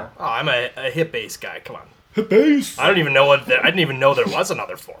sides. Yeah. Oh, I'm a hip bass guy. Come on. Hip bass. I didn't even know there was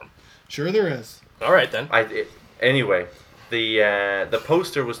another form. Sure there is. All right then. Anyway, the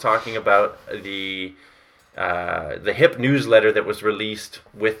poster was talking about the hip newsletter that was released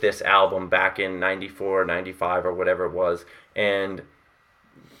with this album back in 94, 95 or whatever it was, and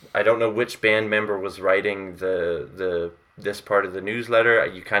I don't know which band member was writing this part of the newsletter.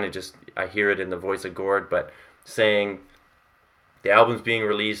 You kind of I hear it in the voice of Gord, but saying the album's being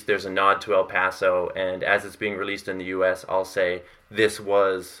released, there's a nod to El Paso, and as it's being released in the US, I'll say this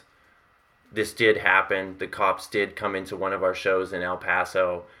did happen. The cops did come into one of our shows in El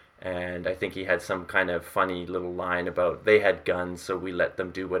Paso, and I think he had some kind of funny little line about they had guns, so we let them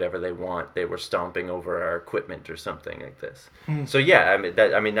do whatever they want. They were stomping over our equipment or something like this. So yeah,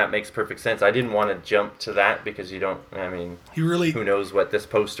 that makes perfect sense. I didn't want to jump to that because who knows what this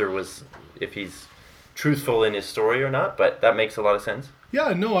poster was, if he's truthful in his story or not, but that makes a lot of sense.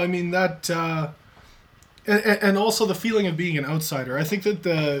 Yeah, no, I mean that, and also the feeling of being an outsider. I think that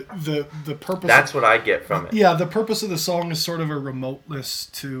the purpose. That's what I get from it. Yeah, the purpose of the song is sort of a remoteness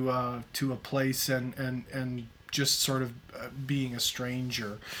to a place and just sort of being a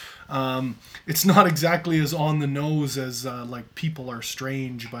stranger. It's not exactly as on the nose as like People Are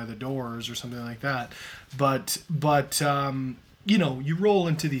Strange by the Doors or something like that, but you roll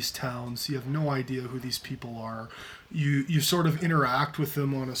into these towns, you have no idea who these people are. You sort of interact with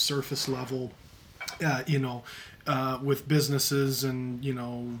them on a surface level, with businesses and,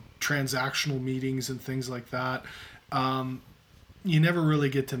 transactional meetings and things like that. You never really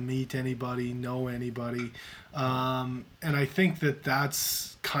get to meet anybody, know anybody. And I think that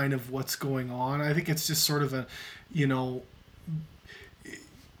that's kind of what's going on. I think it's just sort of a, you know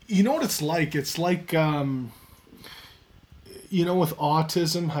what it's like? It's like, with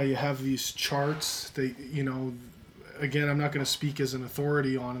autism, how you have these charts, again, I'm not going to speak as an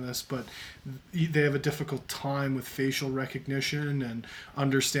authority on this, but they have a difficult time with facial recognition and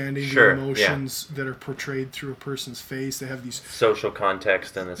understanding the emotions that are portrayed through a person's face. They have these social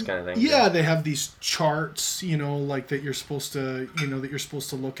context and this kind of thing. Yeah, they have these charts, like that you're supposed to,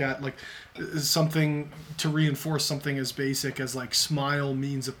 look at, like something to reinforce something as basic as like smile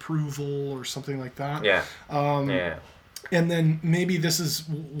means approval or something like that. Yeah. And then maybe this is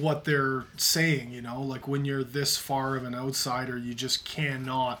what they're saying, like when you're this far of an outsider, you just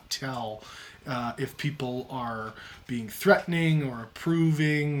cannot tell if people are being threatening or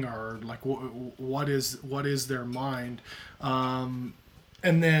approving or like what is their mind. And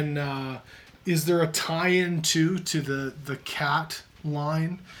then is there a tie-in to the cat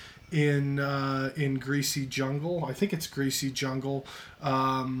line in Greasy Jungle. I think it's Greasy Jungle.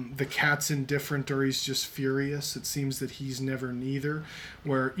 The cat's indifferent or he's just furious. It seems that he's never neither.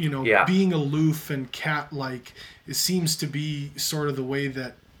 Where, being aloof and cat-like, it seems to be sort of the way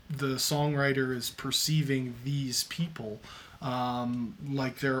that the songwriter is perceiving these people.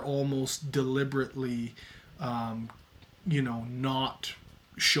 Like they're almost deliberately, not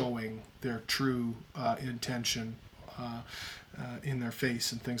showing their true intention in their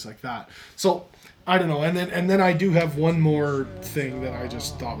face and things like that. So I don't know. And then I do have one more thing that I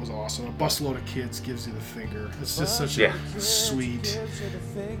just thought was awesome. A busload of kids gives you the finger. It's just such a sweet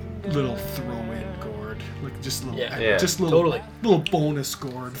little throw-in gourd, like just a little, little bonus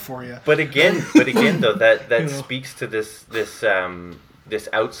gourd for you. But again though, that speaks to this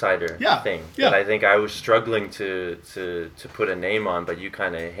outsider thing that I think I was struggling to put a name on, but you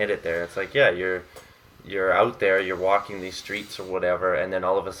kind of hit it there. It's like, you're out there, you're walking these streets or whatever, and then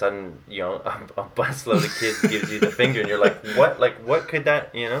all of a sudden, a busload of kids gives you the finger, and you're like, what? Like, what could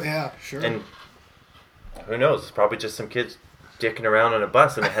that, Yeah, sure. And who knows? It's probably just some kids dicking around on a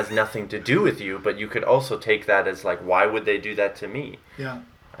bus, and it has nothing to do with you, but you could also take that as like, why would they do that to me? Yeah.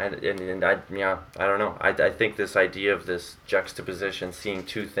 And I don't know. I think this idea of this juxtaposition, seeing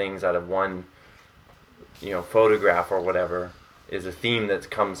two things out of one, photograph or whatever, is a theme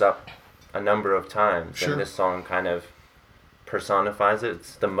that comes up a number of times. Sure. And this song kind of personifies it.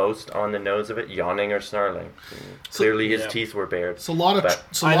 It's the most on the nose of it. Yawning or snarling. Clearly his teeth were bared. It's a lot of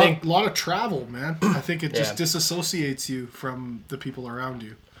travel, man. I think it just disassociates you from the people around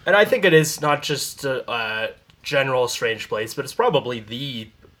you. And I think it is not just a general strange place, but it's probably the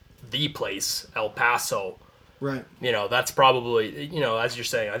place, El Paso. Right. That's probably, as you're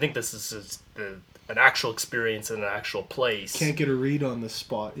saying, I think this is an actual experience in an actual place. Can't get a read on this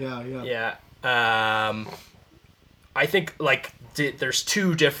spot. Yeah. I think there's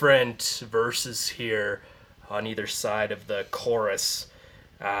two different verses here on either side of the chorus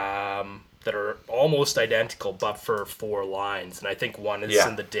that are almost identical, but for 4 lines. And I think one is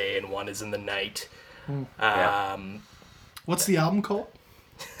in the day and one is in the night. What's the album called?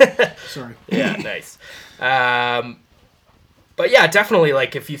 Sorry. Yeah, nice. But yeah, definitely,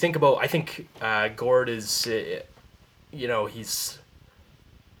 if you think about, I think Gord is, he's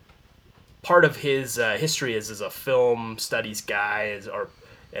part of his history as a film studies guy,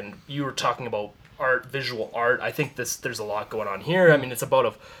 and you were talking about visual art. I think there's a lot going on here. I mean, it's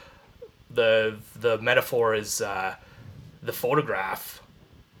about the metaphor is the photograph,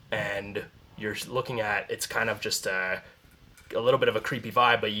 and you're looking at, it's kind of just a little bit of a creepy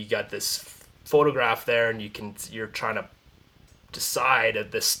vibe, but you got this photograph there, and you're trying to decide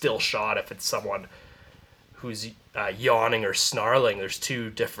at this still shot if it's someone who's yawning or snarling. There's two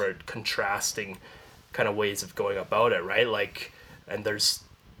different contrasting kind of ways of going about it, right? And there's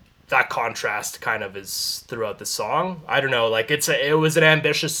that contrast kind of is throughout the song. I don't know, it was an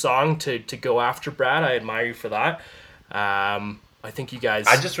ambitious song to go after, Brad. I admire you for that. I think you guys...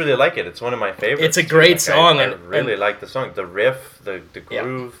 I just really like it. It's one of my favorites. It's a great song. I really like the song. The riff, the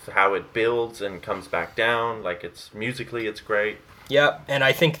groove, how it builds and comes back down. It's musically, it's great. Yeah, and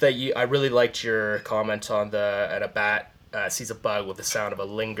I think that I really liked your comment on a bat sees a bug with the sound of a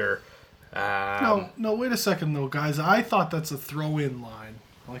linger. No, wait a second though, guys. I thought that's a throw-in line.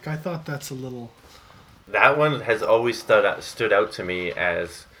 I thought that's a little... That one has always stood out to me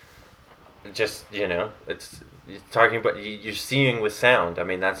as just, it's... You're talking about, you're seeing with sound. I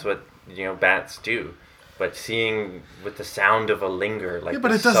mean, that's what, bats do. But seeing with the sound of a linger,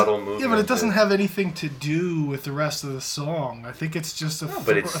 subtle movement. Yeah, but it doesn't have anything to do with the rest of the song. I think it's just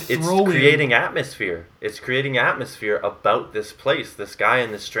it's creating atmosphere. It's creating atmosphere about this place, this guy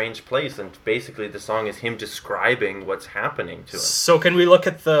in this strange place. And basically the song is him describing what's happening to him. So can we look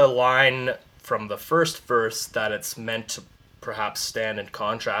at the line from the first verse that it's meant to perhaps stand in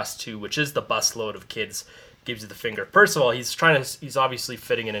contrast to, which is the busload of kids gives you the finger. First of all, he's obviously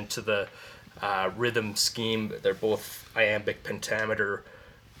fitting it into the rhythm scheme. They're both iambic pentameter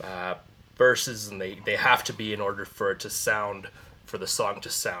verses, and they have to be in order for the song to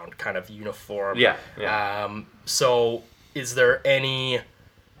sound kind of uniform. Yeah. So is there any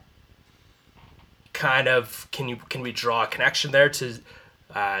kind of, can we draw a connection there to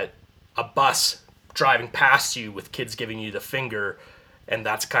a bus driving past you with kids giving you the finger, and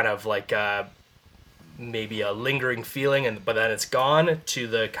that's kind of maybe a lingering feeling, but then it's gone, to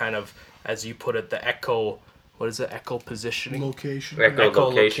the kind of, as you put it, the echo, what is it, echo positioning? Location.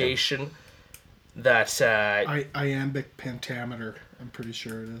 Echolocation. That... iambic pentameter, I'm pretty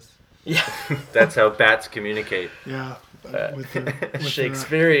sure it is. Yeah. That's how bats communicate. Yeah. With their,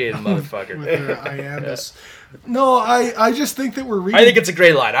 Shakespearean motherfucker. with their iambus. No, I just think that we're reading. I think it's a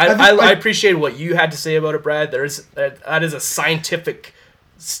great line. I I appreciate what you had to say about it, Brad. That is a scientific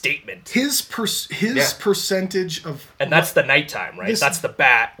statement. his percentage of, And that's the nighttime, right? That's the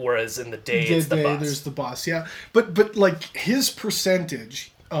bat, whereas in the day it's the bus. there's the bus, yeah. But like his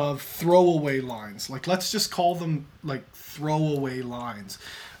percentage of throwaway lines, like let's just call them like throwaway lines.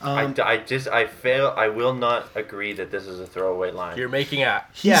 I will not agree that this is a throwaway line. You're making a...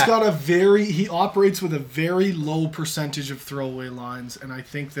 He operates with a very low percentage of throwaway lines, and I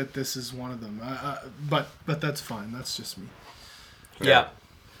think that this is one of them. But that's fine. That's just me. Yeah.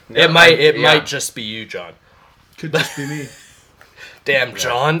 No, It might just be you, John. Could just be me. Damn,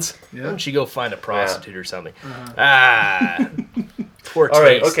 Johns. Yeah. Why don't you go find a prostitute or something? Uh-huh. Poor taste. All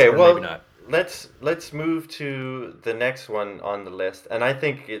right, okay, or well, maybe not. let's move to the next one on the list, and I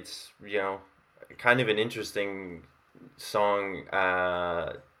think it's kind of an interesting song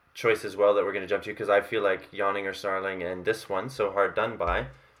choice as well that we're going to jump to, because I feel like Yawning or Snarling and this one, So Hard Done By,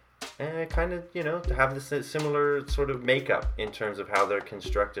 kind of have this similar sort of makeup in terms of how they're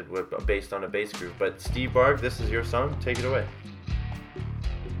constructed based on a bass groove. But Steve Barg, this is your song. Take it away.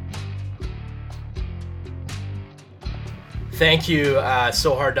 Thank you,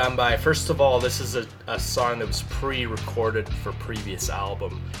 So Hard Done By. First of all, this is a song that was pre-recorded for previous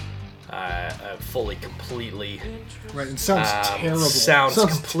album. Fully, completely. Right, and sounds terrible. Sounds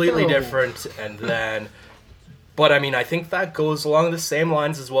completely terrible. different, and then... But, I mean, I think that goes along the same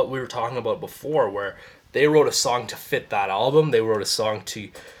lines as what we were talking about before, where they wrote a song to fit that album. They wrote a song to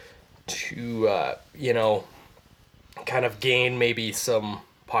kind of gain maybe some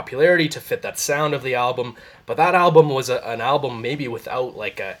popularity to fit that sound of the album. But that album was an album maybe without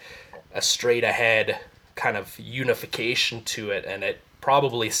like a straight ahead kind of unification to it, and it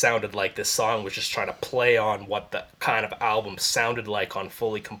probably sounded like this song was just trying to play on what the kind of album sounded like on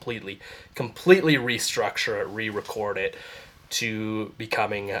Fully completely restructure it, re-record it to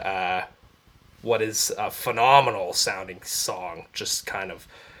becoming what is a phenomenal sounding song. Just kind of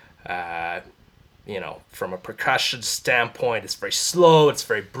from a percussion standpoint, it's very slow, it's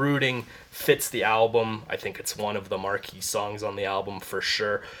very brooding, fits the album. I think it's one of the marquee songs on the album for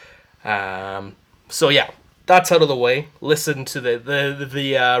sure. So yeah, that's out of the way. Listen to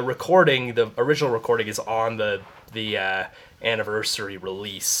the recording. The original recording is on the anniversary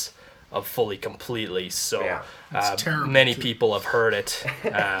release of Fully Completely. So terrible, many too. people have heard it.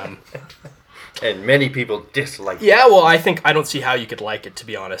 And many people dislike it. Yeah, well, I don't see how you could like it, to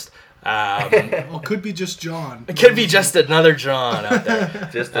be honest. Well, it could be just John. It could be just another John out there.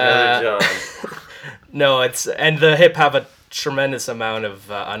 Just another John. No, and the Hip have a tremendous amount of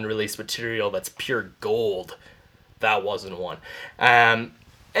unreleased material that's pure gold. That wasn't one.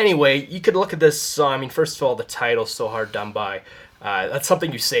 Anyway, you could look at this song. I mean, first of all, the title, So Hard Done By. That's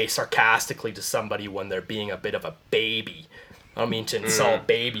something you say sarcastically to somebody when they're being a bit of a baby. I don't mean to insult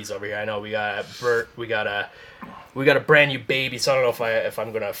babies over here. I know we got a brand new baby, so I don't know if I'm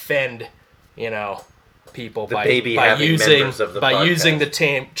going to offend, people by using the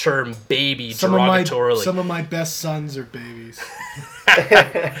term baby derogatorily. Some of my best sons are babies.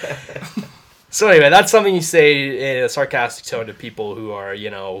 So anyway, that's something you say in a sarcastic tone to people who are,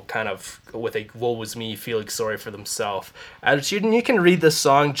 kind of with a woe was me, feeling sorry for themselves attitude. And you can read this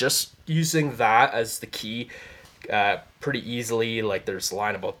song just using that as the key pretty easily. Like there's a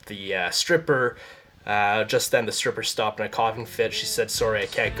line about the stripper. Just then the stripper stopped in a coughing fit. She said, "Sorry, I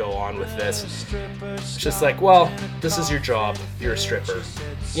can't go on with this." It's just like, well, this is your job. You're a stripper.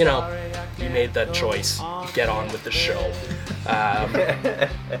 You made that choice. Get on with the show.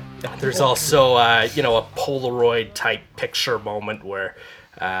 There's also, a Polaroid type picture moment where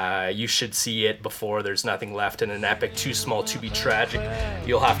you should see it before there's nothing left in an epic too small to be tragic.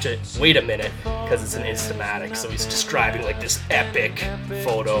 You'll have to wait a minute because it's an instamatic. So he's describing like this epic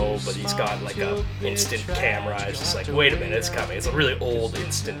photo, but he's got like a instant camera. It's just like, wait a minute, it's coming. It's a really old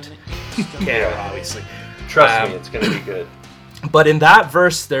instant camera, obviously. Trust me, it's going to be good. But in that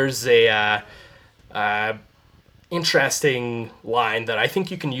verse, there's a interesting line that I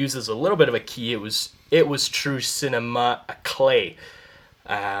think you can use as a little bit of a key. It was true cinema à clé.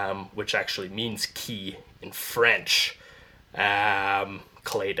 Which actually means key in French.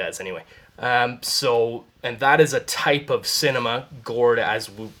 Clay does anyway. And that is a type of cinema. Gord, as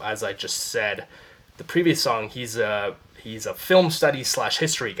I just said, the previous song, he's a film studies /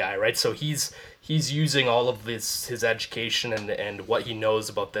 history guy, right? So he's using all of his education and what he knows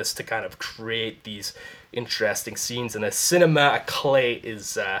about this to kind of create these interesting scenes. And a cinema à clé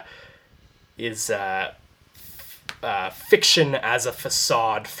is fiction as a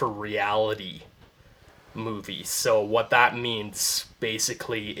facade for reality movie. So what that means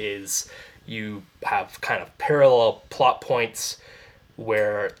basically is you have kind of parallel plot points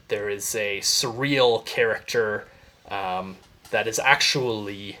where there is a surreal character that is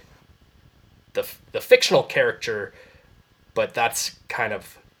actually the fictional character, but that's kind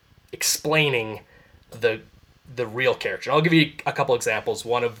of explaining the real character. I'll give you a couple examples,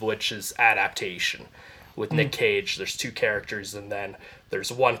 one of which is Adaptation with Nick Cage. There's two characters, and then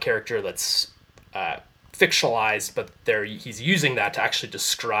there's one character that's fictionalized, but he's using that to actually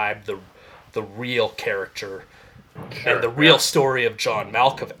describe the real character and the real story of John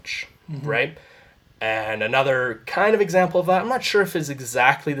Malkovich, right? And another kind of example of that, I'm not sure if it's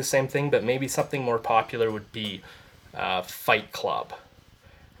exactly the same thing, but maybe something more popular would be Fight Club,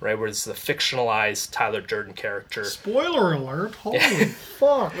 right? Where it's the fictionalized Tyler Durden character. Spoiler alert! Holy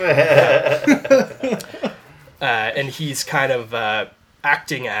fuck! And he's kind of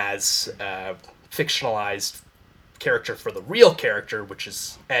acting as a fictionalized character for the real character, which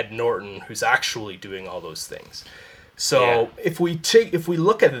is Ed Norton, who's actually doing all those things. So if we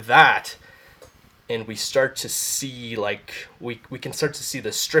look at that, and we start to see, like, we can start to see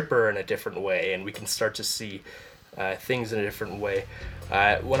the stripper in a different way, and we can start to see things in a different way.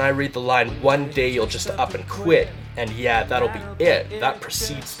 When I read the line, "One day you'll just up and quit," and yeah, that'll be it, that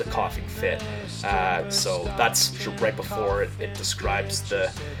precedes the coughing fit. So that's right before it describes the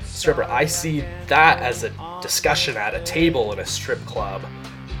stripper. I see that as a discussion at a table in a strip club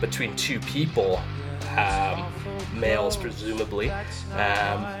between two people, males presumably,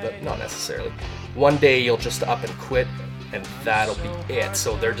 but not necessarily. One day you'll just up and quit, and that'll be it.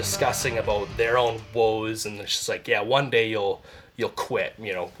 So they're discussing about their own woes, and it's just like, yeah, one day you'll quit.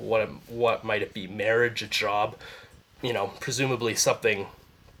 You know, what might it be? Marriage, a job, you know, presumably something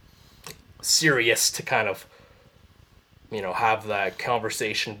serious to kind of, you know, have that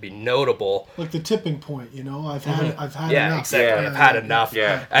conversation be notable. Like the tipping point, you know, I've had yeah, enough. Exactly. I've had enough.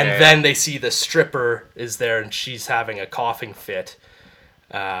 Yeah. And then they see the stripper is there, and she's having a coughing fit.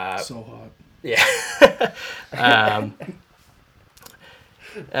 So hot. Yeah.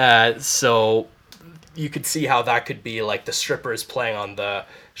 So you could see how that could be like the stripper is playing on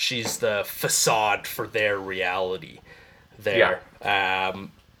she's the facade for their reality there. Yeah.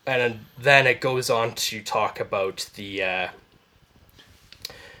 And then it goes on to talk about the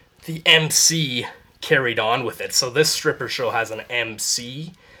MC carried on with it. So this stripper show has an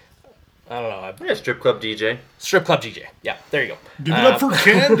MC. I don't know. Yeah, strip club DJ. Strip club DJ. Yeah, there you go. Give it up for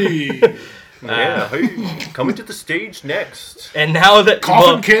Candy. Yeah, hey, coming to the stage next. And now that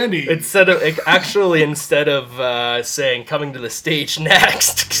Candy. instead of saying coming to the stage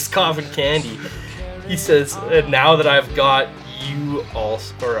next, Coffin Candy, he says, now that I've got you all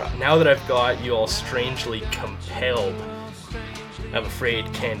strangely compelled, I'm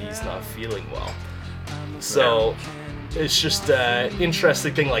afraid Candy's not feeling well. So it's just an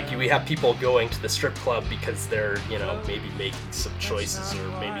interesting thing. Like, we have people going to the strip club because they're, you know, maybe making some choices, or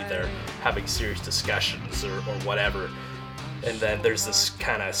maybe they're having serious discussions or whatever. And then there's this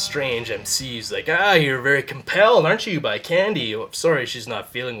kind of strange MC who's like, you're very compelled, aren't you, by Candy? Oh, sorry, she's not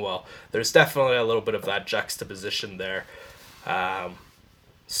feeling well. There's definitely a little bit of that juxtaposition there.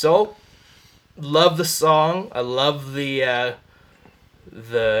 So, love the song. I love the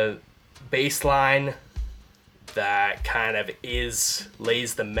bass line that kind of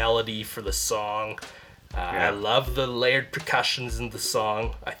lays the melody for the song. I love the layered percussions in the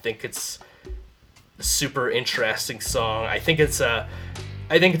song. I think it's a super interesting song. I think it's a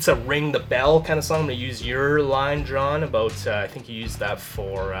ring the bell kind of song. I'm gonna use your line, John, about I think you used that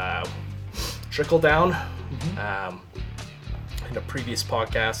for Trickle Down. In a previous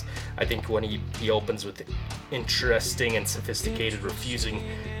podcast, I think when he opens with interesting and sophisticated, refusing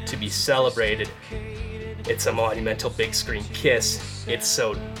to be celebrated, it's a monumental big screen kiss. It's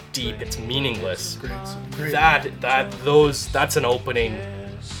so deep, it's meaningless. Great. That's an opening.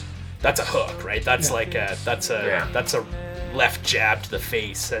 That's a hook, right? That's like that's a left jab to the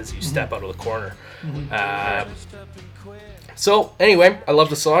face as you step out of the corner. So anyway, I love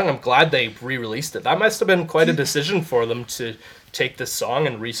the song. I'm glad they re-released it. That must have been quite a decision for them to take this song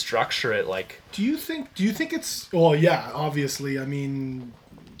and restructure it. Like, do you think it's? Well, yeah, obviously. I mean,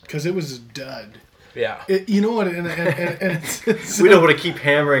 because it was a dud. Yeah. You know what? And it's, we don't want to keep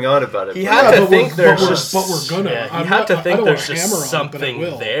hammering on about it. He had to think there's just. But we're gonna. Yeah, he had to think there's just something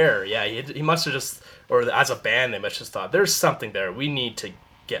there. Yeah, he must have just, or as a band, they must have just thought there's something there. We need to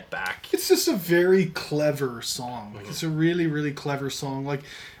get back. It's just a very clever song. Like, it's a really, really clever song. Like,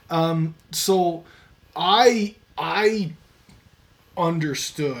 so I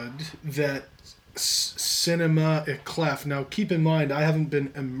understood that Cinema Eclef. Now, keep in mind, I haven't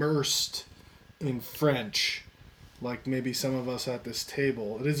been immersed in French like maybe some of us at this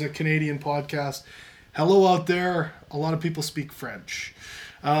table. It is a Canadian podcast. Hello out there. A lot of people speak French.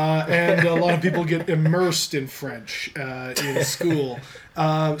 And a lot of people get immersed in French in school.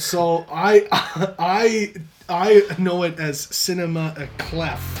 So I know it as Cinema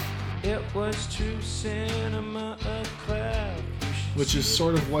Eclef. It was true cinema a cloud. Which is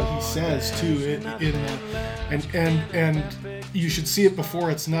sort of what he says too, and you should see it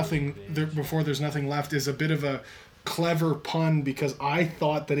before it's nothing. Before there's nothing left is a bit of a clever pun because I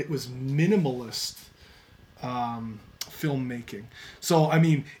thought that it was minimalist filmmaking. So I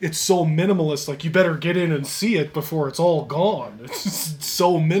mean, it's so minimalist. Like you better get in and see it before it's all gone. It's just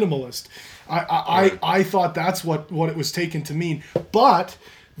so minimalist. I thought that's what it was taken to mean, but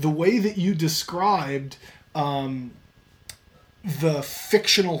the way that you described. The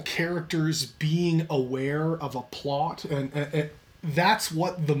fictional characters being aware of a plot, and that's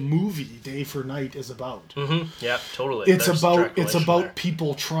what the movie Day for Night is about. Mm-hmm. Yeah, totally. It's about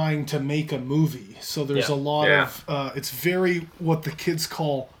people trying to make a movie. So there's a lot of it's very what the kids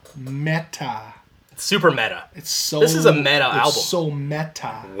call meta. It's super meta. This is a meta album. It's so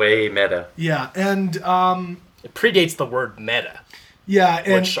meta. Way meta. Yeah, and it predates the word meta. Yeah,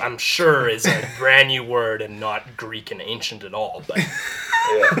 and which I'm sure is a brand new word and not Greek and ancient at all. But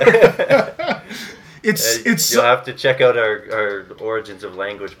you'll have to check out our Origins of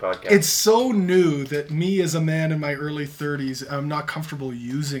Language podcast. It's so new that me as a man in my early 30s, I'm not comfortable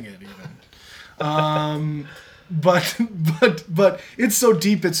using it even. But it's so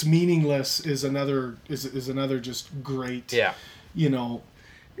deep it's meaningless is another just great. Yeah. You know,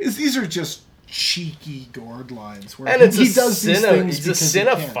 these are just cheeky Gord lines where and he does these things he's a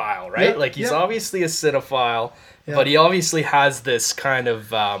cinephile, right? Yep, like he's yep. obviously a cinephile, but he obviously has this kind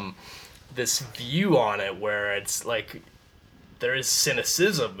of this view on it where it's like there is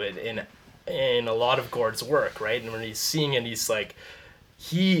cynicism in a lot of Gord's work, right? And when he's seeing it, he's like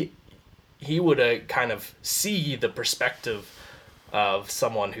he would kind of see the perspective of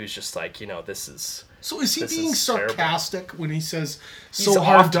someone who's just like, this is. So is he being sarcastic terrible. When he says He's so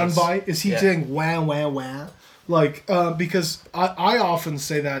hard often, done by? Is he saying wah, wah, wah? Like, because I often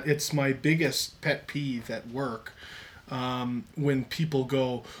say that it's my biggest pet peeve at work when people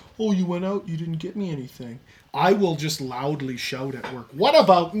go, oh, you went out, you didn't get me anything. I will just loudly shout at work, what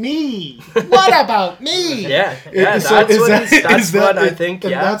about me? What about me? Yeah, that's what I think,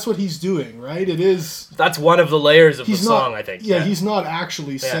 and that's what he's doing, right? It is... That's one of the layers of the song, I think. Yeah, he's not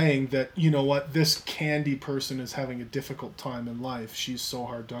actually saying that, you know what, this Candy person is having a difficult time in life. She's so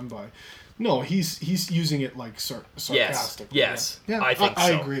hard done by. No, he's using it like sarcastically. Yes, yeah. I think so.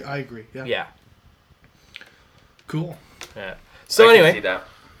 I agree, yeah. Yeah. Cool. Yeah. So I anyway, can see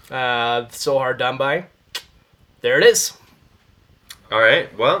that. So hard done by. There it is. All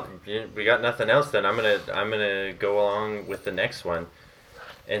right. Well, we got nothing else then. I'm gonna go along with the next one.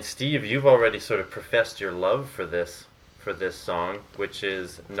 And Steve, you've already sort of professed your love for this song, which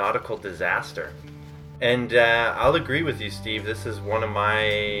is Nautical Disaster. And I'll agree with you, Steve. This is one of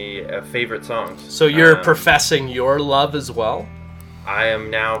my favorite songs. So you're professing your love as well? I am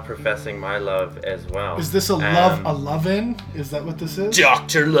now professing my love as well. Is this a love-in? Is that what this is?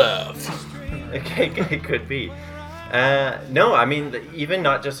 Dr. Love. It could be. No, I mean, even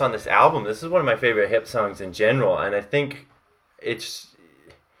not just on this album. This is one of my favorite hip songs in general, and I think it's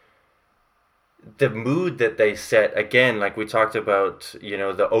the mood that they set. Again, like we talked about,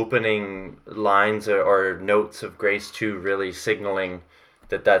 the opening lines or notes of Grace 2 really signaling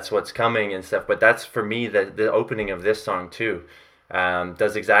that that's what's coming and stuff. But that's, for me, the opening of this song too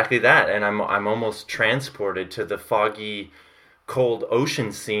does exactly that, and I'm almost transported to the foggy, cold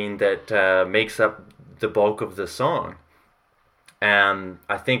ocean scene that makes up the bulk of the song. And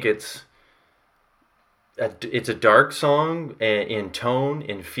I think it's a dark song in tone,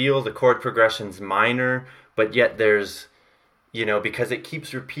 in feel. The chord progression's minor, but yet there's, because it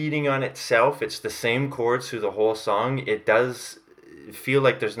keeps repeating on itself, it's the same chords through the whole song. It does feel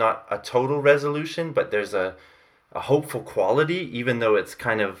like there's not a total resolution, but there's a hopeful quality, even though it's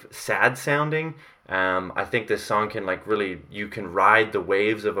kind of sad sounding. I think this song can you can ride the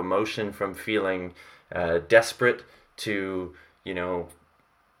waves of emotion from feeling desperate to,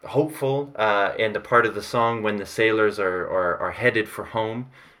 hopeful, and a part of the song when the sailors are headed for home,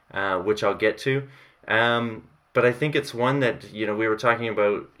 which I'll get to. But I think it's one that, we were talking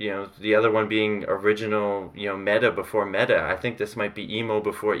about, the other one being original, meta before meta. I think this might be emo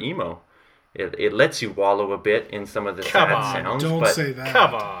before emo. It lets you wallow a bit in some of the Come sad on, sounds. Don't but say that.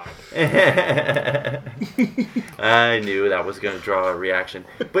 Come on. I knew that was going to draw a reaction.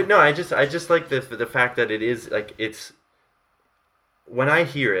 But no, I just like the fact that it is like it's. When I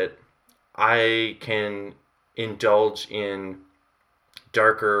hear it, I can indulge in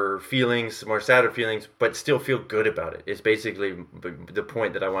darker feelings, more sadder feelings, but still feel good about it. It's basically the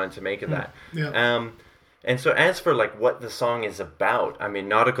point that I wanted to make of that. Yeah. And so as for like what the song is about, I mean,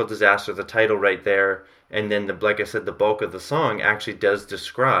 Nautical Disaster, the title right there, and then like I said, the bulk of the song actually does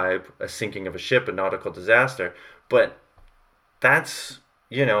describe a sinking of a ship, a nautical disaster. But that's,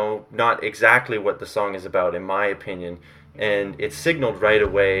 not exactly what the song is about, in my opinion. And it's signaled right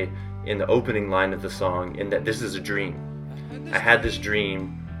away in the opening line of the song in that this is a dream. I had this dream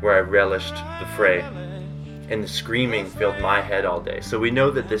where I relished the fray, and the screaming filled my head all day. So we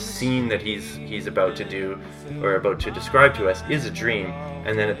know that this scene that he's about to do, or about to describe to us, is a dream.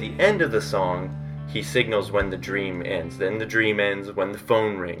 And then at the end of the song, he signals when the dream ends. Then the dream ends when the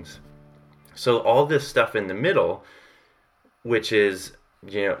phone rings. So all this stuff in the middle, which is,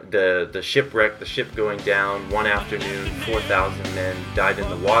 the shipwreck, the ship going down, one afternoon, 4,000 men died in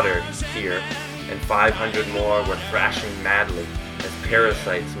the water here, and 500 more were thrashing madly as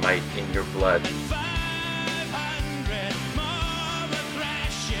parasites might in your blood.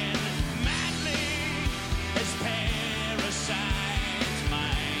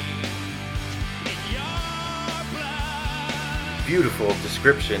 Beautiful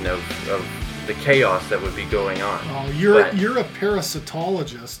description of the chaos that would be going on. Oh, you're a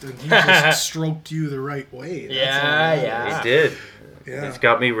parasitologist, and he just stroked you the right way. Yeah. He did. Yeah. It's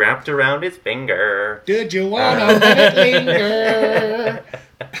got me wrapped around his finger. Did you wanna let it linger?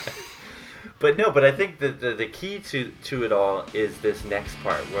 But I think that the key to it all is this next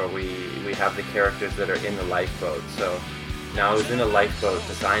part where we have the characters that are in the lifeboat. So now I was in a lifeboat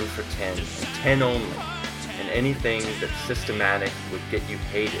designed for 10, and 10 only. And anything that's systematic would get you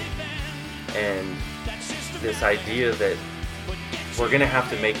hated. And this idea that we're going to have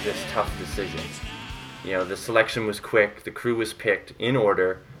to make this tough decision. The selection was quick, the crew was picked in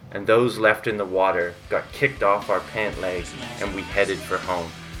order, and those left in the water got kicked off our pant legs, and we headed for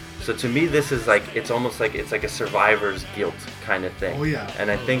home. So to me, this is like, it's almost like it's like a survivor's guilt kind of thing. Oh yeah. And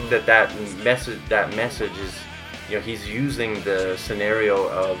I think that message is, he's using the scenario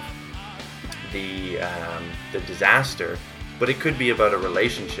of the disaster, but it could be about a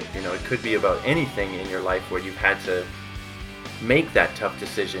relationship. It could be about anything in your life where you've had to make that tough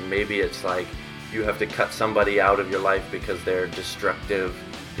decision. Maybe it's like you have to cut somebody out of your life because they're destructive,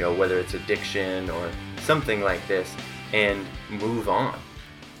 whether it's addiction or something like this, and move on.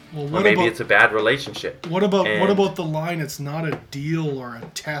 Well, or maybe it's a bad relationship. What about the line, it's not a deal or a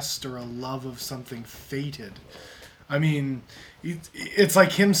test or a love of something fated? I mean, it's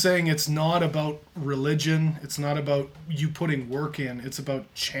like him saying it's not about religion, it's not about you putting work in, it's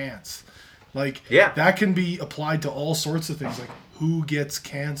about chance. Like, that can be applied to all sorts of things, like who gets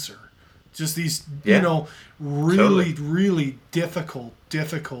cancer. Just these, really, really difficult,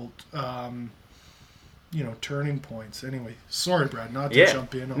 turning points. Anyway, sorry, Brad, not to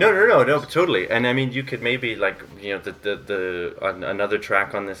jump in. No, totally. And I mean, you could maybe another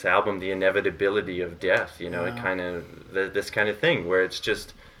track on this album, the inevitability of death. It kind of this kind of thing where it's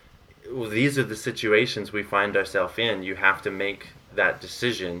just these are the situations we find ourselves in. You have to make that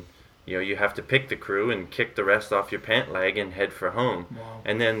decision. You have to pick the crew and kick the rest off your pant leg and head for home. Wow.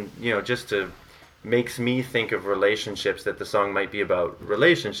 And then just to makes me think of relationships, that the song might be about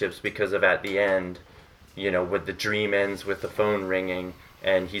relationships because of at the end. With the dream ends with the phone ringing,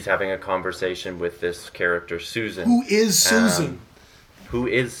 and he's having a conversation with this character, Susan. Who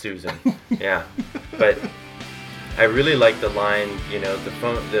is Susan? Yeah. But I really like the line,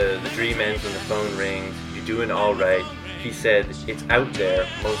 the dream ends when the phone rings. You doing all right? He said, it's out there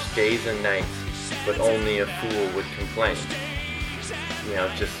most days and nights, but only a fool would complain.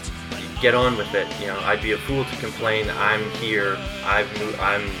 Just get on with it. I'd be a fool to complain. I'm here. I've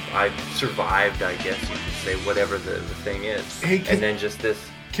survived, I guess you could say, whatever the thing is. Hey, and then just this.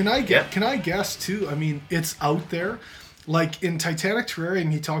 Can I guess too? I mean, it's out there. Like in Titanic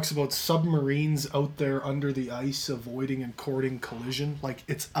Terrarium, he talks about submarines out there under the ice, avoiding and courting collision. Like,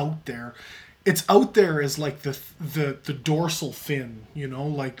 it's out there. It's out there as like the dorsal fin,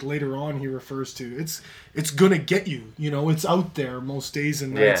 like later on he refers to. It's gonna get you, it's out there most days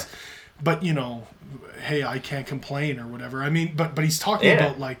and nights. Yeah. But hey, I can't complain or whatever. I mean, but he's talking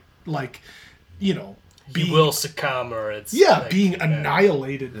about like you will succumb, or it's being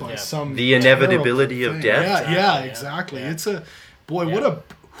annihilated by some the inevitability of death. Yeah, exactly. It's a boy. Yeah.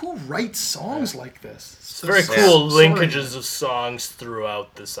 who writes songs like this? It's very cool linkages of songs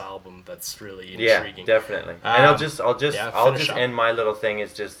throughout this album. That's really intriguing. Yeah, definitely. And I'll just up. end my little thing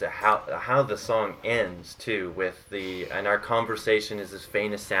is just how the song ends too with and our conversation is as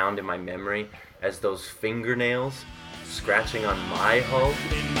faint a sound in my memory as those fingernails scratching on my hull.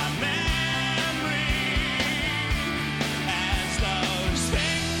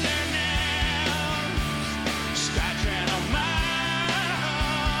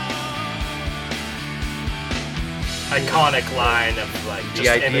 Iconic line of like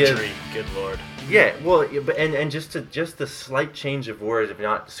just imagery. Good lord. Yeah, well, but and just the slight change of words of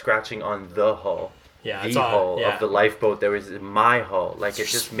not scratching on the hull. Yeah, the hull of the lifeboat. There was my hull. Like it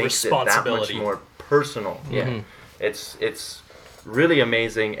just makes it that much more personal. Mm-hmm. Yeah, it's really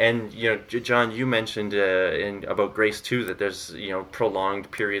amazing. And John, you mentioned about Grace too that there's prolonged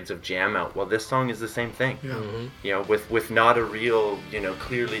periods of jam out. Well, this song is the same thing. Yeah. Mm-hmm. With not a real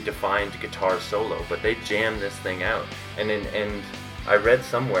clearly defined guitar solo, but they jam this thing out. And I read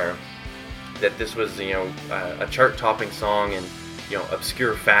somewhere that this was a chart-topping song, and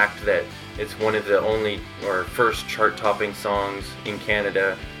obscure fact that it's one of the only or first chart-topping songs in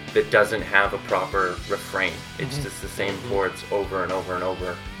Canada that doesn't have a proper refrain. It's just the same chords over and over and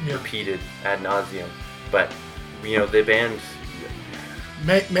over, repeated ad nauseum. But the band,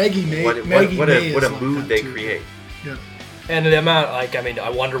 Maggie May, what a mood they create. Yeah. And the amount, I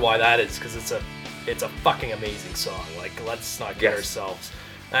wonder why that is, because it's a fucking amazing song. Like, let's not kid ourselves.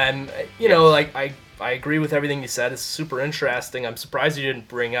 And I agree with everything you said. It's super interesting. I'm surprised you didn't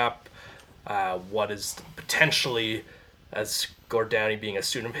bring up what is potentially, as Gord Downey being a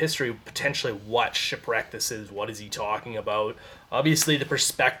student of history, potentially what shipwreck this is. What is he talking about? Obviously, the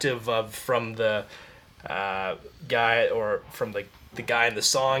perspective from the guy, or from the guy in the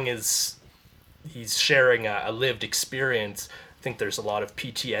song, is he's sharing a lived experience. I think there's a lot of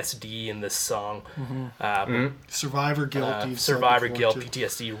PTSD in this song. Survivor guilt. Survivor guilt,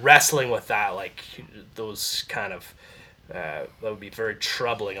 PTSD, wrestling with that, like those kind of, that would be very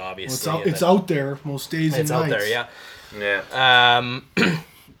troubling, obviously. Well, it's out there most days and nights. It's out there, yeah. Yeah.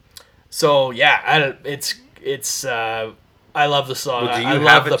 So yeah, it's I love the song. Well, do you I have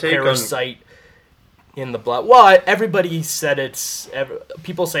love a the take parasite in the blood. Well, everybody said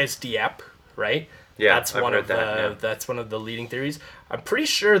people say it's Dieppe, right? Yeah, that's I've one heard of that, the yeah. that's one of the leading theories. I'm pretty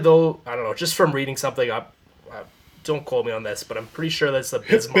sure, though, I don't know, just from reading something up. Don't quote me on this, but I'm pretty sure that's the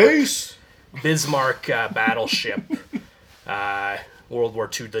Bismarck battleship, World War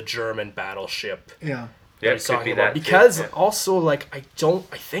II, the German battleship. Yeah. Yeah, He's it could talking be about, that because too, yeah. also, like, I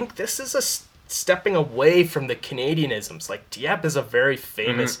think this is a stepping away from the Canadianisms. Like, Dieppe is a very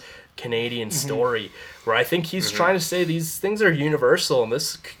famous Canadian story, where I think he's trying to say these things are universal, and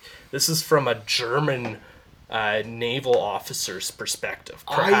this is from a German naval officer's perspective,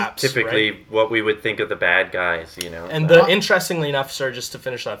 perhaps. Typically, right? what we would think of the bad guys, And interestingly enough, sorry, just to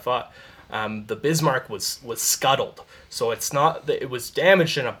finish that thought, the Bismarck was scuttled, so it's not that it was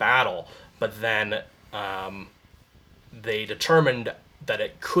damaged in a battle, but then they determined that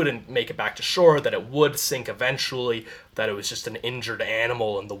it couldn't make it back to shore, that it would sink eventually, that it was just an injured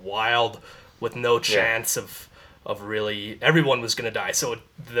animal in the wild with no chance of really, everyone was going to die. So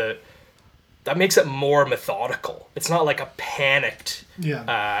that makes it more methodical. It's not like a panicked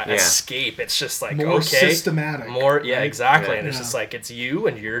escape. It's just like, more okay, systematic. More, exactly. Yeah. And it's just like, it's you,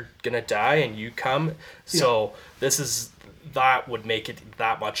 and you're gonna die, and you come. So that would make it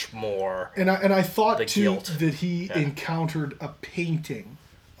that much more. And I thought too guilt. that he encountered a painting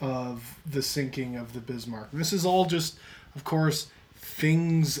of the sinking of the Bismarck. And this is all just, of course,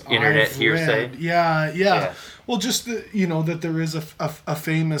 things Internet I've hearsay. read. Yeah. Well, just that there is a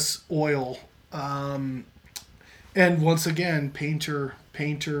famous oil, and once again,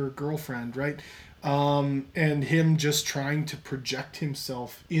 painter girlfriend, right? And him just trying to project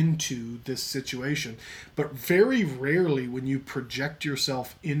himself into this situation. But very rarely when you project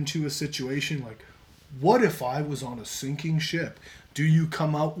yourself into a situation like, what if I was on a sinking ship? Do you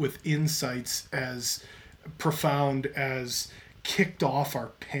come out with insights as profound as kicked off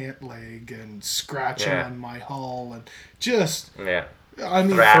our pant leg and scratching on my hull and just... Yeah. I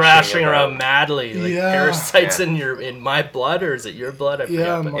mean, thrashing around madly, like parasites Yeah. in my blood, or is it your blood? I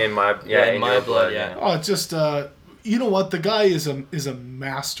forgot. But In my my blood. Oh, it's just you know what, the guy is a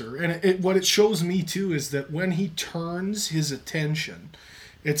master, and what it shows me too is that when he turns his attention,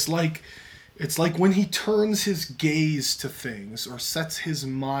 it's like when he turns his gaze to things or sets his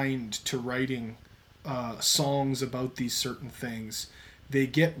mind to writing songs about these certain things, they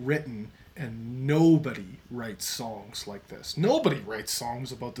get written And nobody writes songs like this. Nobody writes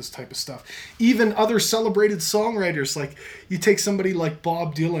songs about this type of stuff. Even other celebrated songwriters, like you take somebody like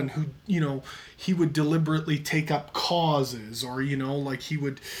Bob Dylan, who, he would deliberately take up causes, or, like he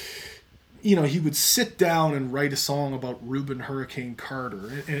would sit down and write a song about Reuben Hurricane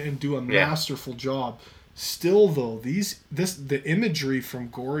Carter and do a masterful job. Still, though, the imagery from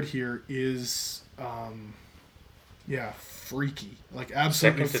Gord here is, freaky, like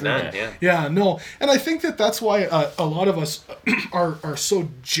absolutely freaky. None, No, and I think that's why a lot of us are so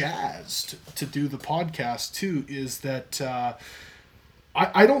jazzed to do the podcast too. Is that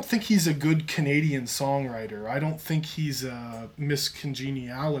I don't think he's a good Canadian songwriter. I don't think he's a Miss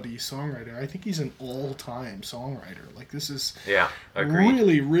Congeniality songwriter. I think he's an all-time songwriter. Like, this is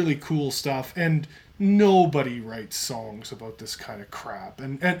really, really cool stuff, and nobody writes songs about this kind of crap.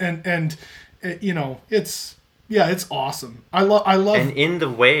 And it's awesome. I love. And in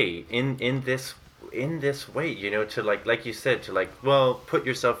this way, to like you said, to put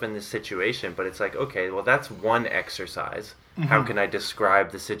yourself in this situation. But it's like, okay, well, that's one exercise. Mm-hmm. How can I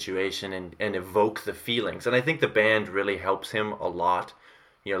describe the situation and evoke the feelings? And I think the band really helps him a lot.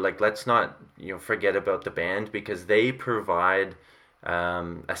 Let's not forget about the band, because they provide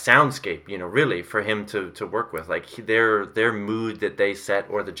a soundscape, really for him to work with. Like, their mood that they set,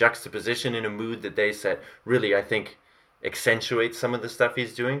 or the juxtaposition in a mood that they set, really, I think, accentuates some of the stuff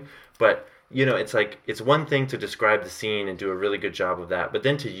he's doing. But it's like, it's one thing to describe the scene and do a really good job of that, but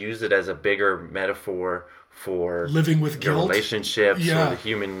then to use it as a bigger metaphor for living with guilt, relationships, or the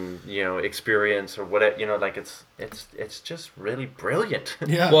human experience, or whatever, it's just really brilliant.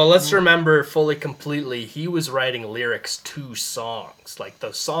 Well, let's remember, fully completely, he was writing lyrics to songs. Like,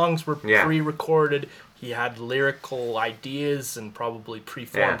 the songs were pre-recorded. He had lyrical ideas and probably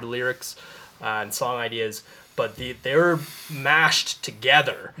preformed lyrics and song ideas, but they were mashed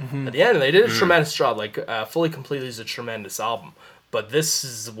together. Mm-hmm. At the end, they did a tremendous job. Like, Fully Completely is a tremendous album. But this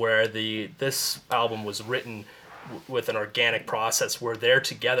is where this album was written with an organic process where they're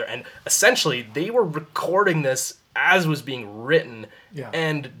together. And essentially, they were recording this as was being written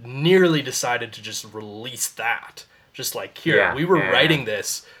and nearly decided to just release that. Just like, here, we were writing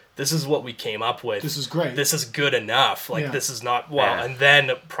this. This is what we came up with. This is great. This is good enough. Like, this is not... Well, and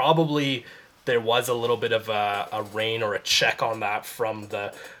then probably there was a little bit of a rein or a check on that from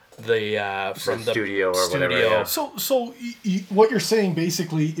the studio or whatever. Yeah. So what you're saying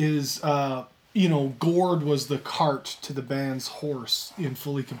basically is, Gord was the cart to the band's horse in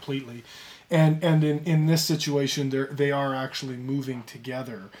Fully Completely, and in this situation, they are actually moving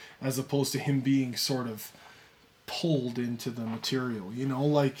together, as opposed to him being sort of pulled into the material.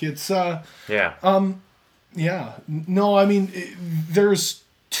 Like, it's No, I mean, there's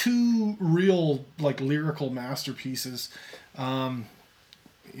two real, like, lyrical masterpieces. And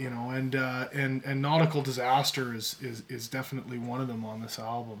Nautical Disaster is definitely one of them on this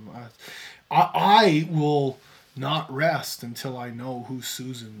album. I will not rest until I know who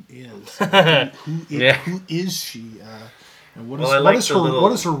Susan is. Who is she? And what is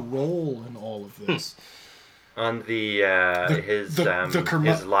her role in all of this? On his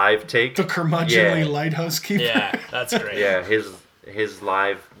live take, the curmudgeonly lighthouse keeper. Yeah, that's great. Yeah, his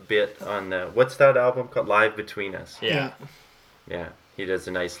live bit on the, what's that album called? Live Between Us. Yeah. He does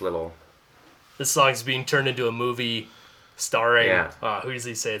a nice little... This song's being turned into a movie starring... who does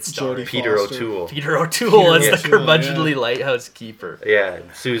he say it's starring? Peter O'Toole. Peter O'Toole as the curmudgeonly lighthouse keeper. Yeah,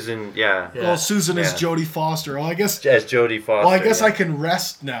 Susan, Well, Susan is Jodie Foster. Well, I guess... As Jodie Foster. Well, I guess I can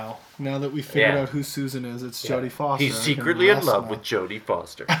rest now. Now that we figured out who Susan is, it's Jodie Foster. He's secretly in love with Jodie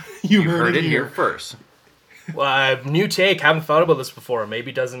Foster. you heard it here first. Well, new take. Haven't thought about this before. Maybe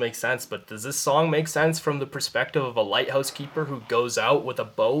it doesn't make sense, but does this song make sense from the perspective of a lighthouse keeper who goes out with a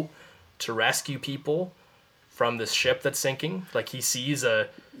boat to rescue people from this ship that's sinking? Like, he sees a...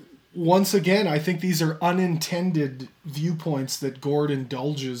 Once again, I think these are unintended viewpoints that Gord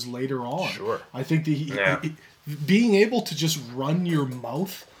indulges later on. Sure. I think being able to just run your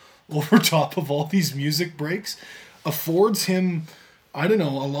mouth over top of all these music breaks affords him... I don't know,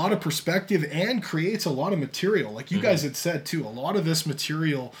 a lot of perspective and creates a lot of material. Like you guys had said too, a lot of this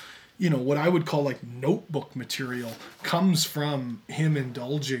material, what I would call like notebook material, comes from him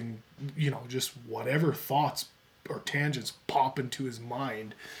indulging, just whatever thoughts or tangents pop into his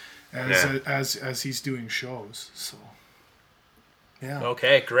mind as he's doing shows. So, yeah.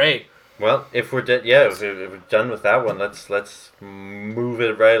 Okay, great. Well, if we're done with that one, let's move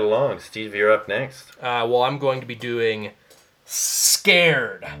it right along. Steve, you're up next. Well, I'm going to be doing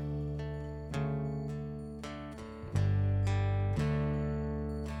Scared.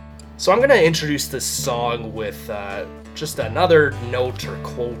 So I'm going to introduce this song with just another note or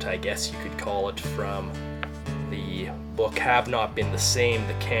quote, I guess you could call it, from the book Have Not Been the Same,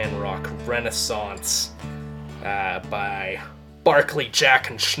 The Can Rock Renaissance by Barclay, Jack,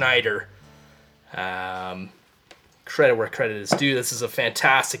 and Schneider. Credit where credit is due. This is a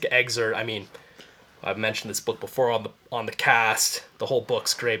fantastic excerpt. I mean, I've mentioned this book before on the cast. The whole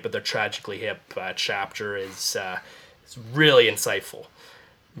book's great, but the Tragically Hip chapter is really insightful.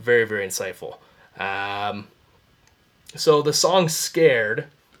 Very, very insightful. So the song Scared,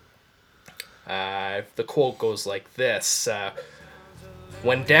 the quote goes like this.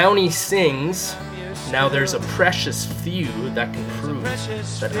 When Downey sings, now there's a precious few that can prove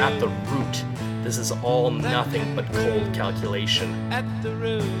that at the root, this is all nothing but cold calculation. At the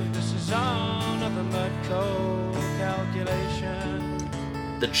root, this is all nothing but cold calculation.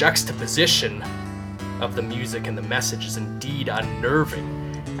 The juxtaposition of the music and the message is indeed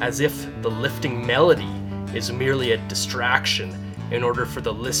unnerving, as if the lifting melody is merely a distraction in order for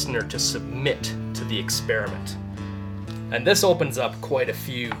the listener to submit to the experiment. And this opens up quite a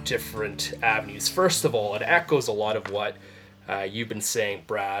few different avenues. First of all, it echoes a lot of what you've been saying,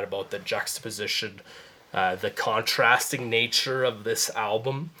 Brad, about the juxtaposition, the contrasting nature of this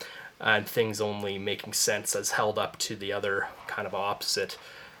album, and things only making sense as held up to the other kind of opposite.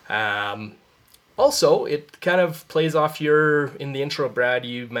 Also, it kind of plays off in the intro, Brad,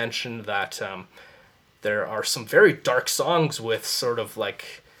 you mentioned that there are some very dark songs with sort of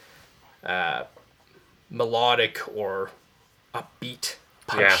like melodic or upbeat,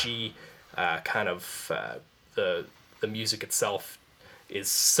 punchy kind of the music itself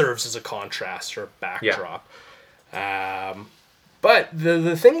serves as a contrast or a backdrop. But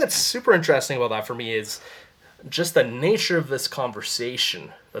the thing that's super interesting about that for me is just the nature of this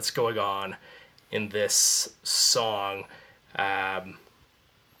conversation that's going on in this song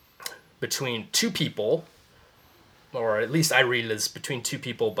between two people, or at least I read it as between two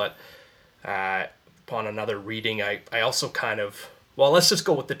people, but upon another reading, I also kind of, well, let's just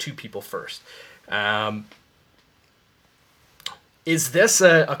go with the two people first. Is this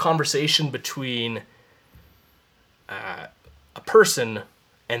a conversation between a person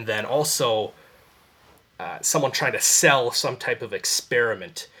and then also someone trying to sell some type of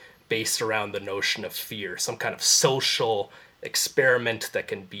experiment based around the notion of fear, some kind of social experiment that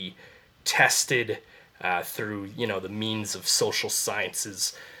can be tested through, the means of social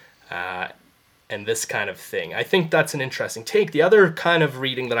sciences and this kind of thing? I think that's an interesting take. The other kind of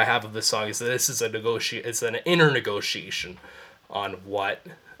reading that I have of this song is that this is it's an inner negotiation on what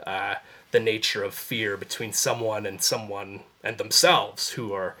the nature of fear between someone and themselves,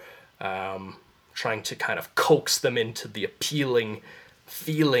 who are trying to kind of coax them into the appealing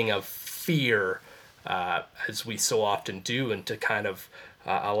feeling of fear, as we so often do, and to kind of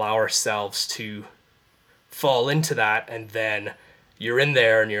allow ourselves to fall into that, and then you're in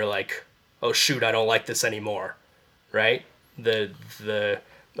there and you're like, oh shoot, I don't like this anymore, right? And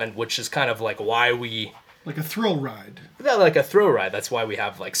which is kind of like why we... Like a thrill ride. Yeah, like a thrill ride. That's why we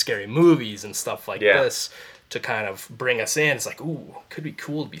have like scary movies and stuff like this to kind of bring us in. It's like, ooh, could be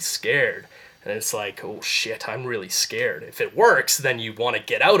cool to be scared. And it's like, oh shit, I'm really scared. If it works, then you want to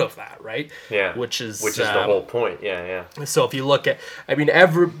get out of that, right? Yeah. Which is the whole point. Yeah. So if you look at,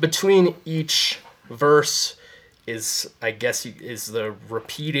 between each verse is the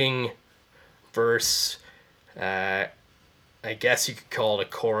repeating verse. I guess you could call it a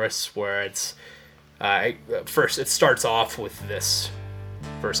chorus, where it's first it starts off with this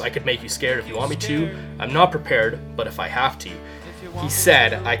verse: I could make you scared if you want me to. I'm not prepared, but if I have to. He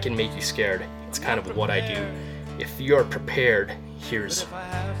said, I can make you scared. It's kind of what I do. If you're prepared, here's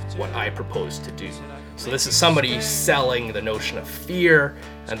what I propose to do. So this is somebody selling the notion of fear,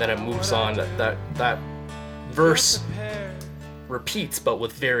 and then it moves on. That verse repeats, but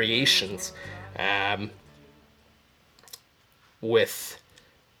with variations. With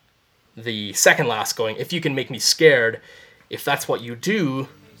the second last going, if you can make me scared, if that's what you do,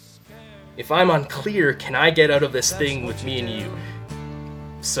 if I'm unclear, can I get out of this thing with me and you?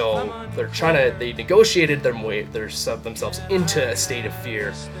 So they negotiated themselves into a state of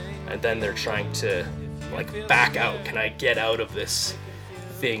fear, and then they're trying to like back out. Can I get out of this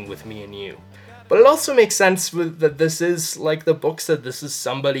thing with me and you? But it also makes sense that this is, like the book said, this is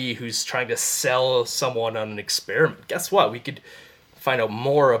somebody who's trying to sell someone on an experiment. Guess what? We could find out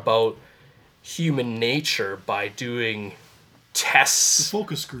more about human nature by doing tests,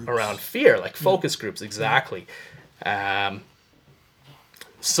 focus groups around fear, like focus groups, exactly.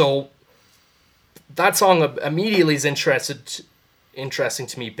 So that song immediately is interesting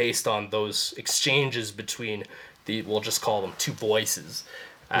to me based on those exchanges between we'll just call them two voices.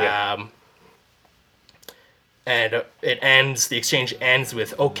 And the exchange ends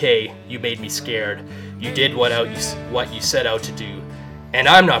with, okay, you made me scared. You did what you set out to do. And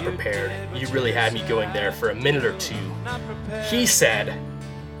I'm not prepared. You really had me going there for a minute or two. He said,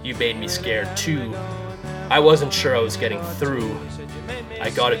 you made me scared too. I wasn't sure I was getting through. I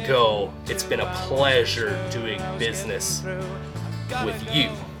gotta go. It's been a pleasure doing business with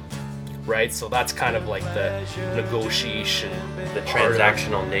you. Right? So that's kind of like the negotiation. The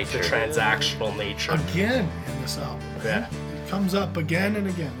transactional nature. The transactional nature. Again in this album. Yeah. It comes up again and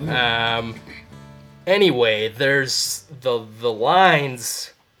again. Anyway, there's the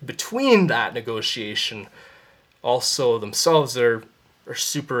lines between that negotiation also themselves are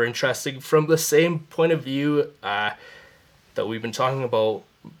super interesting from the same point of view that we've been talking about,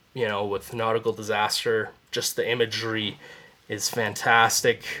 with Nautical Disaster. Just the imagery is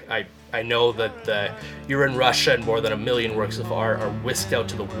fantastic. I know that you're in Russia and more than 1 million works of art are whisked out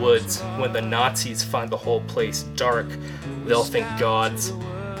to the woods. When the Nazis find the whole place dark, they'll think God's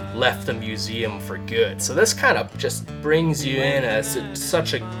left the museum for good. So this kind of just brings you in as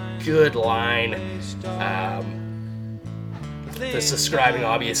such a good line. This describing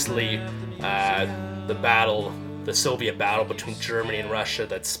obviously the Soviet battle between Germany and Russia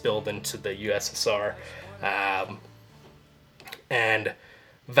that spilled into the USSR, and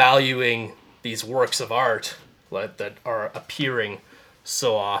valuing these works of art that are appearing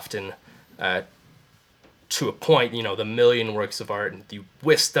so often to a point, the 1 million works of art, and you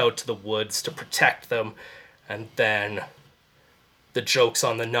whisked out to the woods to protect them, and then the joke's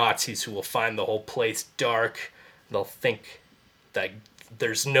on the Nazis, who will find the whole place dark. They'll think that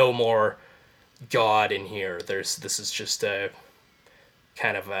there's no more God in here. This is just a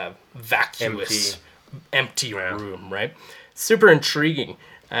kind of a vacuous, empty room, right? Super intriguing.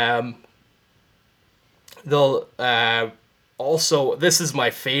 They'll also, this is my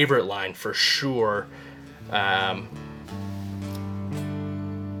favorite line for sure.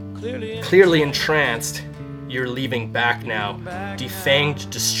 Clearly entranced, you're leaving back now. Defanged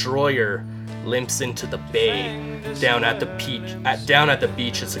destroyer limps into the bay. Down at the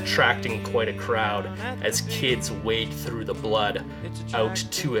beach, it's attracting quite a crowd as kids wade through the blood out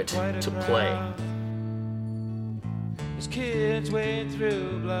to it to play. As kids wade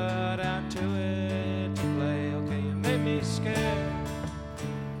through blood out to it to play. Okay, you made me scared.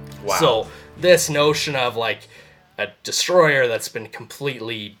 Wow. So this notion of like a destroyer that's been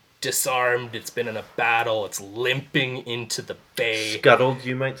completely disarmed, it's been in a battle, it's limping into the bay. Scuttled,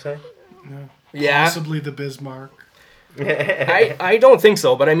 you might say? Yeah. Possibly the Bismarck. I don't think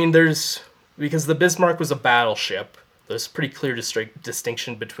so, but I mean because the Bismarck was a battleship, there's pretty clear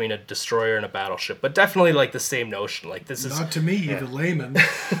distinction between a destroyer and a battleship, but definitely like the same notion. Like this is not to me, the layman.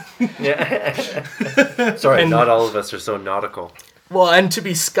 Yeah. Sorry, not all of us are so nautical. Well, and to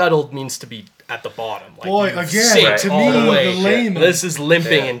be scuttled means to be at the bottom. Like Boy, you again, sink to all me, the way. the layman. This is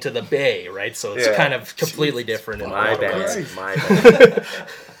limping into the bay, right? So it's kind of completely different in a My lot of ways. bad. My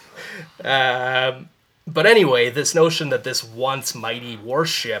bad. But anyway, this notion that this once mighty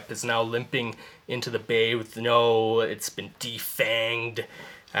warship is now limping into the bay it's been defanged,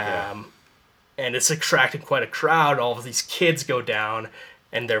 and it's attracting quite a crowd. All of these kids go down,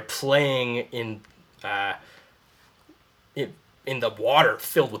 and they're playing in the water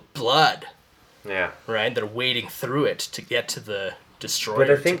filled with blood. Yeah. Right? They're wading through it to get to the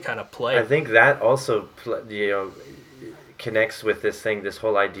destroyer to kind of play. I think that also, connects with this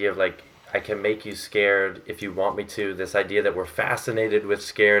whole idea of like, I can make you scared if you want me to. This idea that we're fascinated with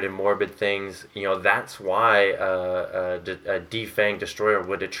scared and morbid things. That's why a defanged destroyer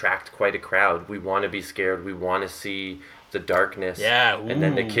would attract quite a crowd. We want to be scared. We want to see the darkness. Yeah. Ooh. And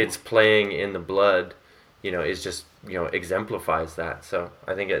then the kids playing in the blood, is just, exemplifies that. So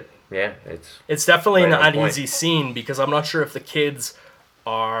I think it's definitely right an on uneasy point. scene, because I'm not sure if the kids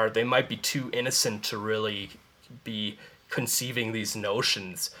they might be too innocent to really be conceiving these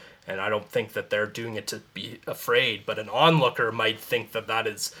notions. And I don't think that they're doing it to be afraid, but an onlooker might think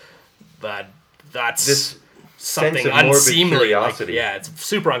that's This something sense of morbid unseemly. curiosity. It's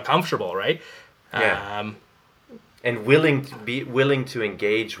super uncomfortable, right? Yeah. And willing to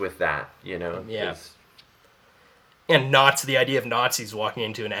engage with that, Yeah. And the idea of Nazis walking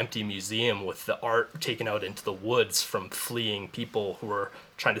into an empty museum with the art taken out into the woods from fleeing people who were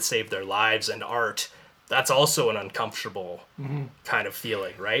trying to save their lives, and art. That's also an uncomfortable kind of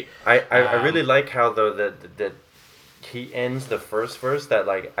feeling, right? I really like how, though, that he ends the first verse, that,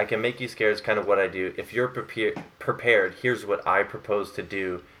 like, I can make you scared is kind of what I do. If you're prepared, here's what I propose to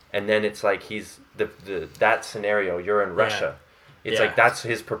do. And then it's like he's that scenario, you're in Russia. It's like that's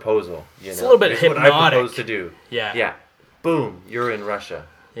his proposal. It's a little bit Here's hypnotic. what I propose to do. Yeah. Yeah. Boom, you're in Russia.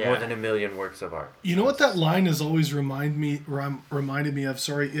 more than 1 million works of art. You know what that line has always reminded me of,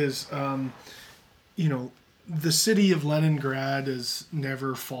 is, the city of Leningrad has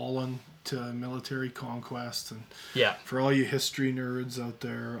never fallen to military conquest. And for all you history nerds out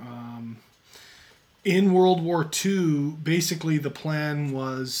there, in World War II, basically the plan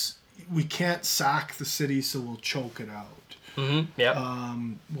was we can't sack the city, so we'll choke it out. Mm-hmm. Yep.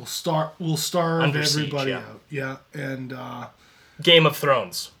 We'll starve Under siege, everybody out. Yeah, and Game of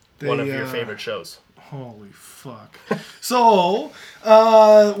Thrones, one of your favorite shows. Holy fuck! So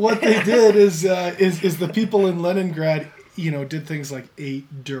what they did is the people in Leningrad, did things like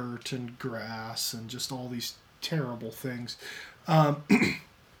ate dirt and grass and just all these terrible things.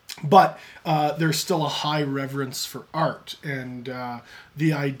 But there's still a high reverence for art, and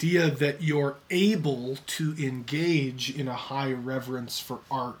the idea that you're able to engage in a high reverence for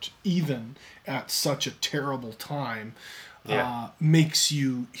art even at such a terrible time makes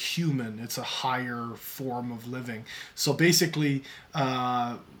you human. It's a higher form of living. So basically,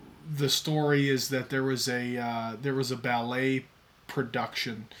 the story is that there was a ballet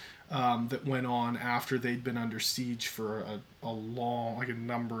production that went on after they'd been under siege for a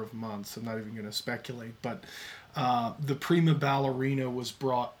number of months. I'm not even going to speculate, but the prima ballerina was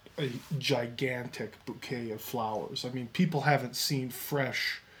brought a gigantic bouquet of flowers. I mean, people haven't seen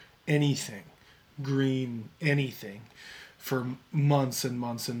fresh anything, green anything, for months and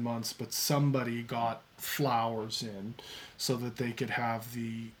months and months, but somebody got flowers in so that they could have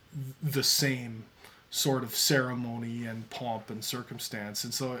the same sort of ceremony and pomp and circumstance.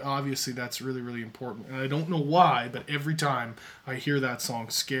 And so obviously that's really, really important. And I don't know why, but every time I hear that song,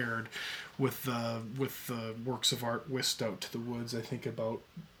 Scared, with the works of art whisked out to the woods, I think about,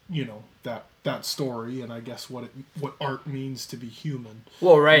 that story, and I guess what art means to be human.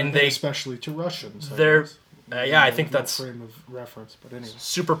 Well, right, and they, especially to Russians. I think that's frame of reference, but anyway.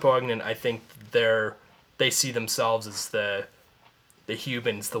 Super poignant. I think they see themselves as the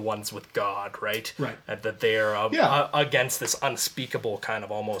humans, the ones with God, right? Right. And that they are against this unspeakable kind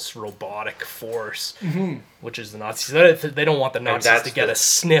of almost robotic force, which is the Nazis. They don't want the Nazis to get a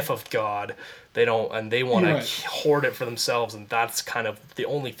sniff of God. They don't, and they want to hoard it for themselves, and that's kind of the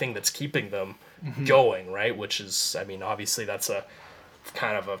only thing that's keeping them going, right? Which is, I mean, obviously that's a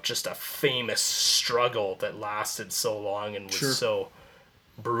kind of just a famous struggle that lasted so long and was so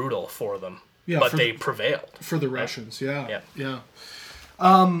brutal for them. Yeah, but they prevailed. For the Russians, yeah.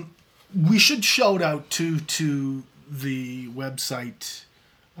 We should shout out to the website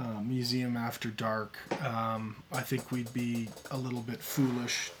Museum After Dark. I think we'd be a little bit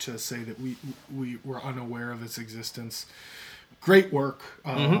foolish to say that we were unaware of its existence. Great work.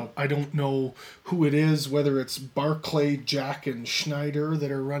 I don't know who it is, whether it's Barclay, Jack, and Schneider that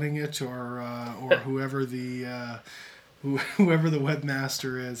are running it, or whoever the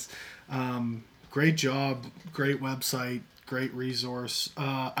webmaster is. Great job, great website, great resource.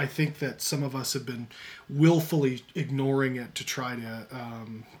 I think that some of us have been willfully ignoring it to try to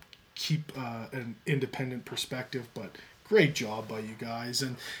keep an independent perspective, but great job by you guys,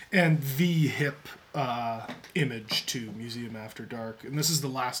 and the hip image to Museum After Dark. And this is the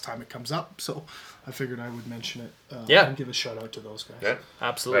last time it comes up, so I figured I would mention it and give a shout out to those guys. Yeah,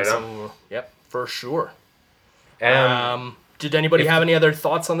 absolutely. Right for sure. Did anybody have any other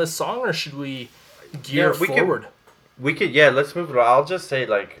thoughts on this song, or should we gear forward? We could, let's move it. I'll just say,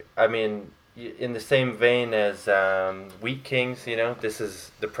 in the same vein as Wheat Kings, this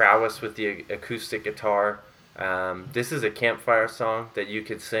is the prowess with the acoustic guitar. This is a campfire song that you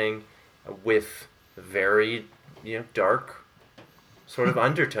could sing with very, dark sort of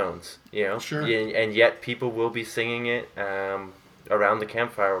undertones, Sure. And yet people will be singing it around the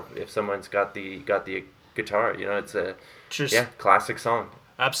campfire if someone's got the guitar. It's a classic song.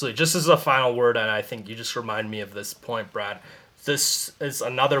 Absolutely. Just as a final word, and I think you just remind me of this point, Brad. This is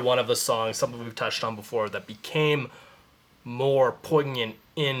another one of the songs, something we've touched on before, that became more poignant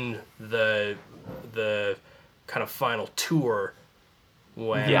in the kind of final tour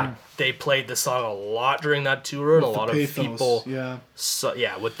when they played the song a lot during that tour, and a lot of people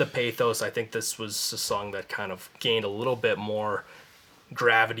with the pathos. I think this was a song that kind of gained a little bit more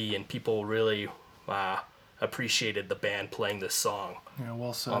gravity, and people really appreciated the band playing this song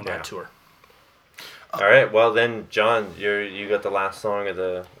on that tour. All right, well then, John, you got the last song of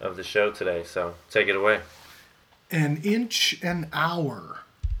the show today, so take it away. An Inch an Hour.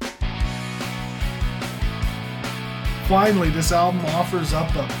 Finally, this album offers up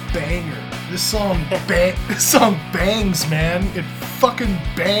a banger. This song bangs, man. It fucking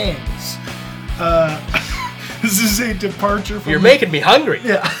bangs. This is a departure from... You're making me hungry.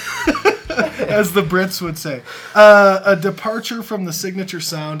 Yeah. as the Brits would say. A departure from the signature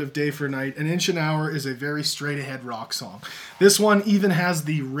sound of Day for Night, An Inch an Hour is a very straight-ahead rock song. This one even has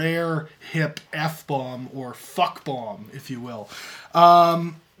the rare, hip F-bomb, or fuck-bomb, if you will.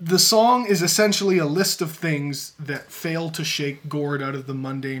 The song is essentially a list of things that fail to shake Gord out of the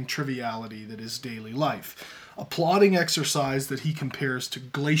mundane triviality that is daily life. A plodding exercise that he compares to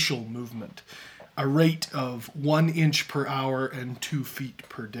glacial movement, a rate of 1 inch per hour and 2 feet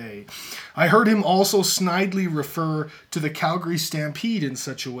per day. I heard him also snidely refer to the Calgary Stampede in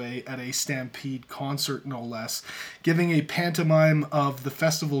such a way at a Stampede concert, no less, giving a pantomime of the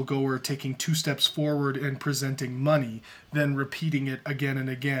festival goer taking 2 steps forward and presenting money, then repeating it again and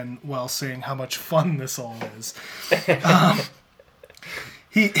again while saying how much fun this all is.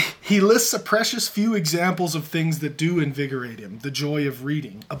 He lists a precious few examples of things that do invigorate him. The joy of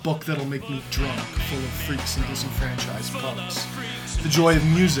reading, a book that'll make me drunk, full of freaks and disenfranchised punks. The joy of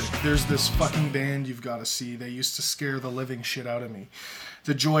music, there's this fucking band you've got to see. They used to scare the living shit out of me.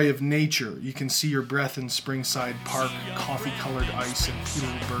 The joy of nature, you can see your breath in Springside Park, coffee-colored ice and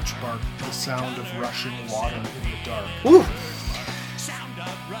peeling birch bark, the sound of rushing water in the dark. Woo!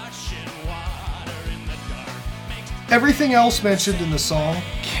 Everything else mentioned in the song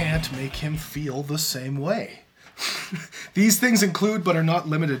can't make him feel the same way. These things include, but are not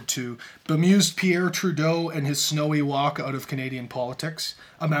limited to, bemused Pierre Trudeau and his snowy walk out of Canadian politics,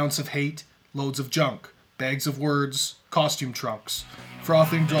 amounts of hate, loads of junk, bags of words, costume trunks,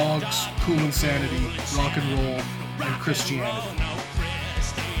 frothing dogs, cool insanity, rock and roll, and Christianity.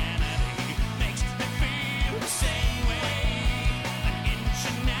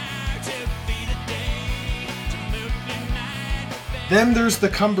 Then there's the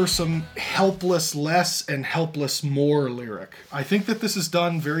cumbersome helpless less and helpless more lyric. I think that this is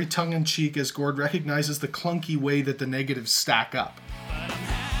done very tongue-in-cheek as Gord recognizes the clunky way that the negatives stack up.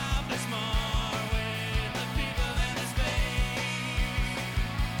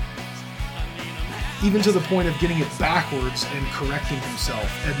 Even to the point of getting it backwards and correcting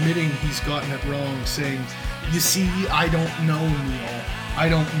himself, admitting he's gotten it wrong, saying, "You see, I don't know Neil. I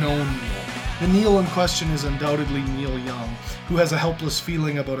don't know Neil." The Neil in question is undoubtedly Neil Young, who has a helpless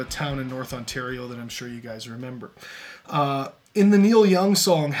feeling about a town in North Ontario that I'm sure you guys remember. In the Neil Young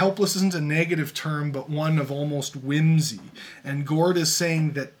song, helpless isn't a negative term, but one of almost whimsy. And Gord is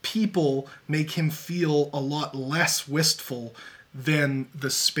saying that people make him feel a lot less wistful than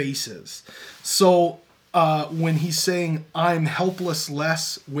the spaces. So when he's saying, I'm helpless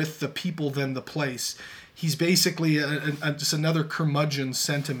less with the people than the place, he's basically just another curmudgeon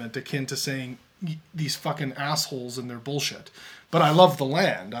sentiment akin to saying, these fucking assholes and their bullshit. But I love the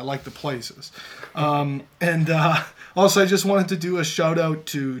land. I like the places. Also, I just wanted to do a shout out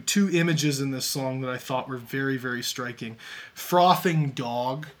to 2 images in this song that I thought were very, very striking. Frothing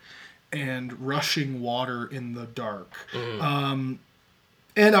dog and rushing water in the dark. And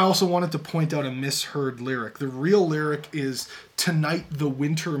I also wanted to point out a misheard lyric. The real lyric is, tonight the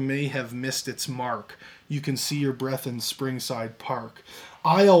winter may have missed its mark. You can see your breath in Springside Park.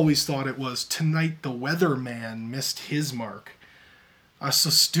 I always thought it was, tonight the weatherman missed his mark. So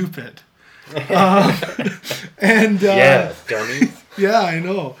stupid. Yeah, dummy. Yeah, I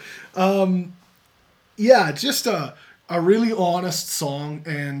know. Just a really honest song,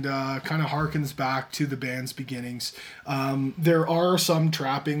 and kind of harkens back to the band's beginnings. There are some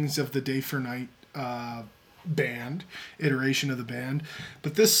trappings of the Day for Night band, iteration of the band,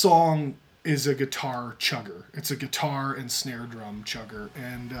 but this song is a guitar chugger. It's a guitar and snare drum chugger,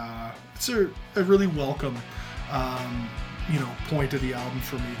 and it's a really welcome point of the album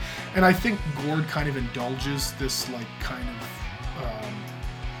for me. And I think Gord kind of indulges this kind of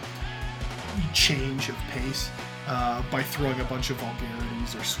change of pace by throwing a bunch of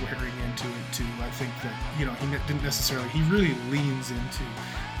vulgarities or swearing into it too. I think that he didn't necessarily, he really leans into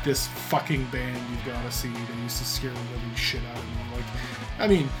this fucking band you've got to see. They used to scare the living shit out of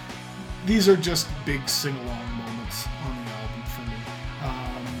me. These are just big sing-along moments on the album for me.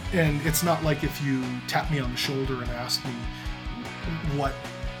 And it's not like if you tap me on the shoulder and ask me what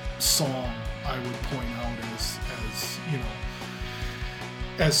song I would point out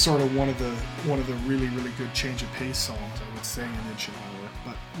as sort of one of the really, really good change of pace songs, I would say An Inch an Hour.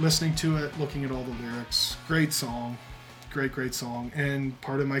 But listening to it, looking at all the lyrics, great song. Great song. And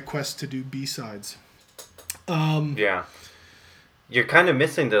part of my quest to do B-sides. Yeah. You're kind of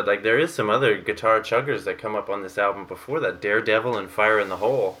missing there is some other guitar chuggers that come up on this album before that. Daredevil and Fire in the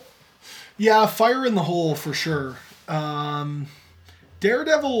Hole. Yeah, Fire in the Hole for sure.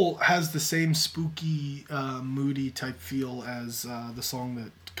 Daredevil has the same spooky, moody type feel as the song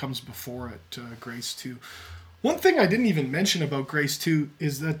that comes before it, Grace 2. One thing I didn't even mention about Grace 2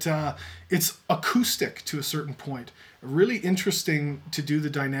 is that it's acoustic to a certain point. Really interesting to do the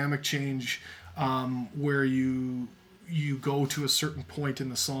dynamic change where you go to a certain point in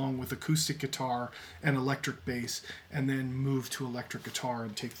the song with acoustic guitar and electric bass, and then move to electric guitar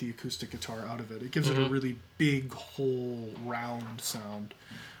and take the acoustic guitar out of it. It gives it a really big, whole, round sound.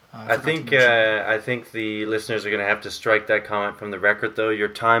 I think the listeners are going to have to strike that comment from the record, though. Your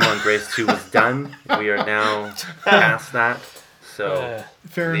time on Grace 2 was done. We are now past that. So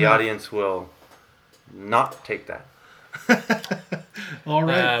Fair the enough. audience will not take that. All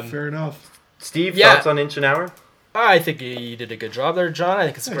right, fair enough. Steve, thoughts on Inch an Hour? I think you did a good job there, John. I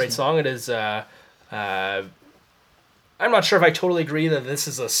think it's a great song. It is. I'm not sure if I totally agree that this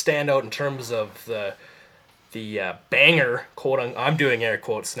is a standout in terms of the banger, I'm doing air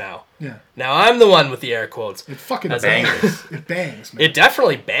quotes now. Yeah. Now I'm the one with the air quotes. It fucking As bangs. It bangs, man. It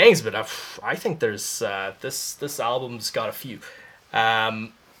definitely bangs, but I think there's this album's got a few.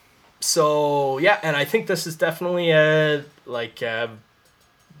 So yeah, and I think this is definitely a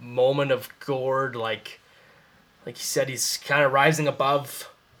moment of Gord, like he said, he's kind of rising above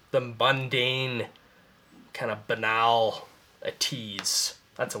the mundane, kind of banalities.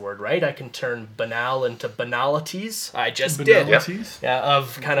 That's a word, right? I can turn banal into banalities. I just did. Banalities? Yeah,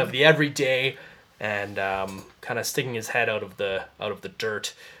 of kind of the everyday, and kind of sticking his head out of the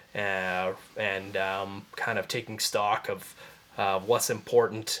dirt, and kind of taking stock of what's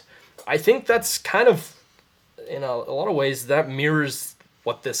important. I think that's kind of, in a lot of ways, that mirrors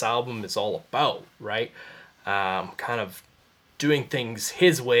what this album is all about, right? Kind of doing things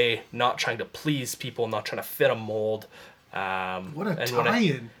his way, not trying to please people, not trying to fit a mold. What a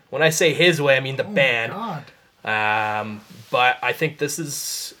tie-in. When I say his way, I mean the band. My God. But I think this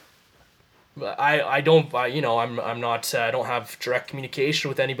is. I don't have direct communication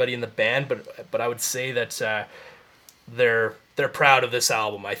with anybody in the band, but I would say that they're proud of this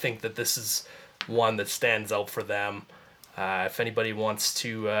album. I think that this is one that stands out for them. If anybody wants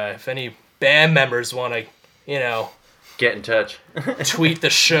to, if any band members want to, Get in touch. tweet the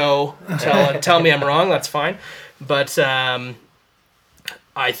show, tell me I'm wrong, that's fine. But I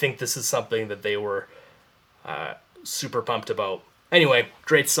think this is something that they were super pumped about. Anyway,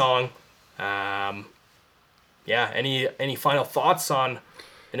 great song. Any final thoughts on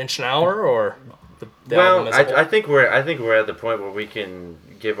An Inch an Hour or the album as a whole? I think we're at the point where we can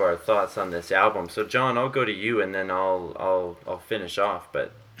give our thoughts on this album. So John, I'll go to you and then I'll finish off.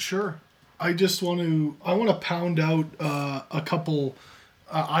 But Sure. I want to pound out a couple.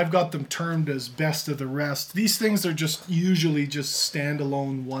 I've got them termed as best of the rest. These things are usually just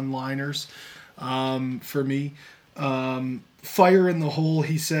standalone one-liners for me. Fire in the Hole,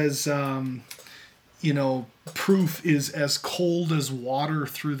 he says, proof is as cold as water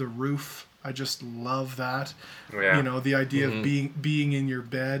through the roof. I just love that. Yeah. The idea of being in your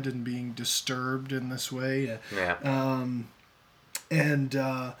bed and being disturbed in this way. yeah.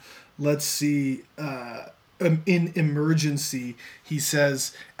 Let's see. In Emergency, he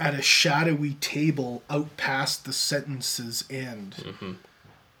says, at a shadowy table out past the sentence's end. Mm-hmm.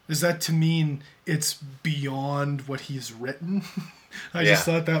 Is that to mean it's beyond what he's written? I just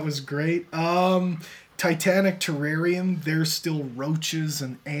thought that was great. Titanic Terrarium, there's still roaches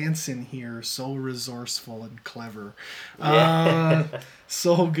and ants in here. So resourceful and clever.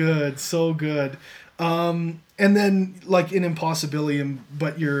 So good, so good. And then, like in Impossibilium,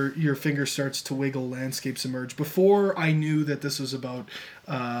 but your finger starts to wiggle, landscapes emerge. Before I knew that this was about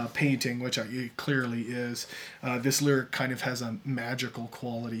painting, which it clearly is, this lyric kind of has a magical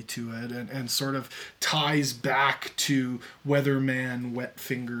quality to it and sort of ties back to Weatherman wet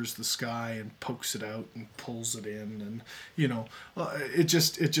fingers the sky and pokes it out and pulls it in. And, it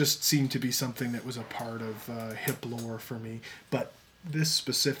just seemed to be something that was a part of hip lore for me. But this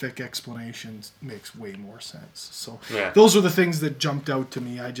specific explanation makes way more sense. So those are the things that jumped out to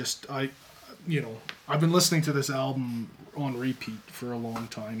me. I've been listening to this album on repeat for a long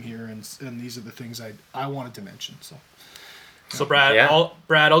time here, and these are the things I wanted to mention. So Brad,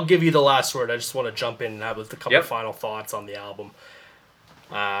 I'll give you the last word. I just want to jump in and have a couple of final thoughts on the album.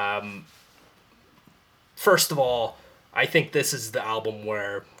 First of all, I think this is the album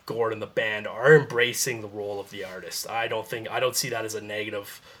where Gord and the band are embracing the role of the artist. I don't see that as a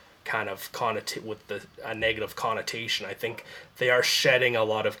negative kind of a negative connotation. I think they are shedding a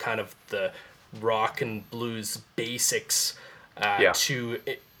lot of kind of the rock and blues basics to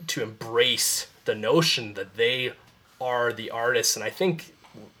embrace the notion that they are the artists. And I think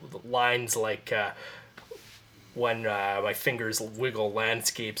lines like when my fingers wiggle,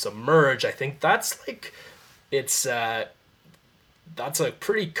 landscapes emerge, I think that's like it's that's a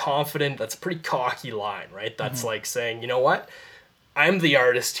pretty confident, that's a pretty cocky line, right? That's like saying, you know what? I'm the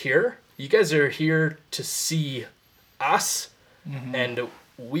artist here. You guys are here to see us, and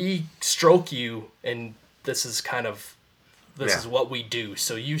we stroke you, and this is kind of, this is what we do.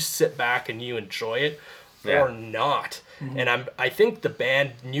 So you sit back and you enjoy it, or not. And I think the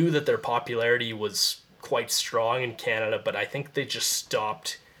band knew that their popularity was quite strong in Canada, but I think they just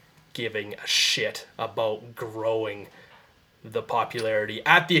stopped giving a shit about growing the popularity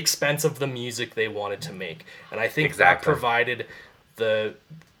at the expense of the music they wanted to make. And I think that provided them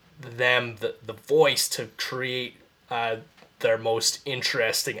the voice to create their most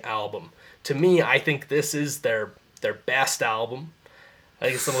interesting album. To me, I think this is their best album. I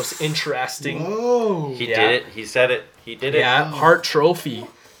think it's the most interesting. Whoa. He did it. He said it. He did it. Yeah, Hart Trophy,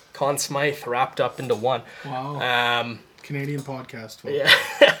 Conn Smythe wrapped up into one. Wow. Canadian podcast. Folks.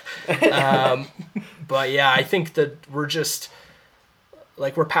 Yeah. But yeah, I think that we're just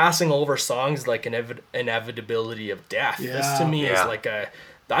like we're passing over songs like Inevitability of Death. Yeah. This to me is like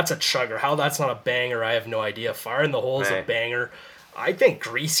that's a chugger. How that's not a banger, I have no idea. Fire in the Hole is a banger. I think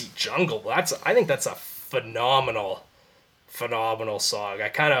Greasy Jungle. I think that's a phenomenal song.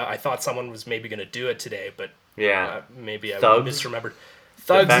 I thought someone was maybe gonna do it today, but maybe I misremembered.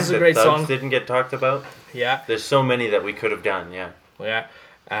 Thugs is a great song. Thugs didn't get talked about. Yeah. There's so many that we could have done. Yeah.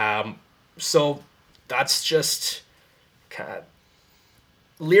 Yeah. So that's just kind of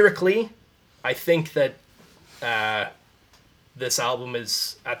lyrically, I think that this album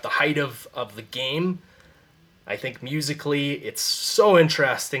is at the height of the game. I think musically it's so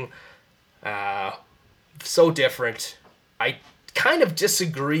interesting, so different. I kind of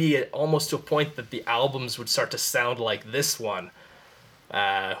disagree almost to a point that the albums would start to sound like this one.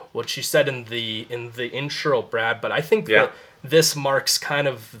 What you said in the intro, Brad, but I think that this marks kind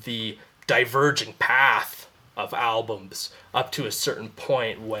of the diverging path of albums up to a certain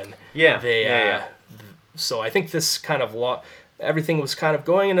point when so I think this kind of everything was kind of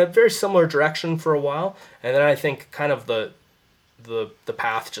going in a very similar direction for a while, and then I think kind of the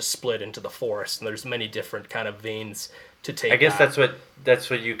path just split into the forest, and there's many different kind of veins to take. I guess that's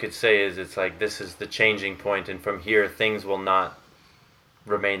what you could say is it's like this is the changing point, and from here things will not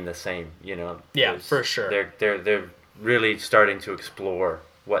remain the same. You know. Yeah, for sure. They're really starting to explore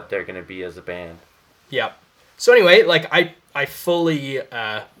what they're going to be as a band. Yeah. So anyway, like I fully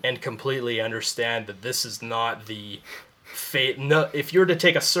and completely understand that this is not the fate. No, if you were to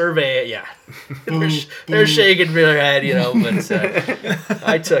take a survey, they're shaking their head, you know. But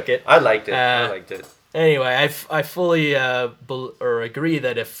I took it. I liked it. Anyway, I fully agree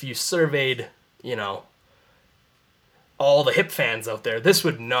that if you surveyed, you know, all the hip fans out there, this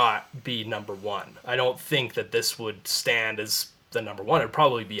would not be number one. I don't think that this would stand as the number one. It'd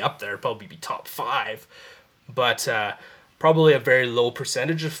probably be up there. It'd probably be top 5. But probably a very low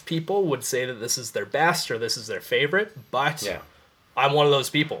percentage of people would say that this is their best or this is their favorite. But I'm one of those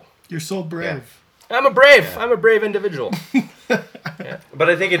people. You're so brave. Yeah. I'm a brave individual. But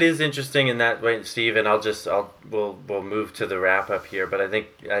I think it is interesting in that way, Steve, and we'll move to the wrap up here. But I think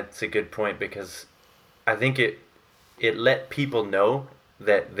that's a good point because I think it let people know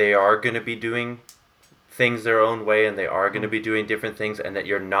that they are going to be doing things their own way and they are going to be doing different things, and that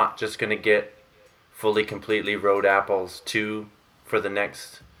you're not just going to get fully, completely Road Apples 2 for the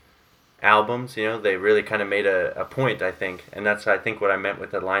next albums. You know, they really kind of made a point, I think, and that's I think what I meant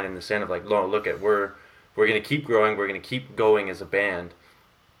with the line in the sand of like, no, look at we're going to keep growing, we're going to keep going as a band,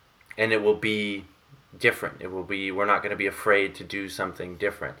 and it will be different. We're not going to be afraid to do something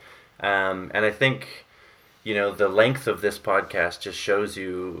different. And I think, you know, the length of this podcast just shows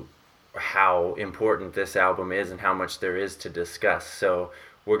you how important this album is and how much there is to discuss. So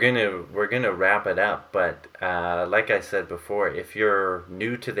we're gonna wrap it up, but like I said before, if you're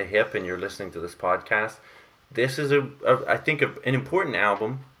new to the hip and you're listening to this podcast, this is I think an important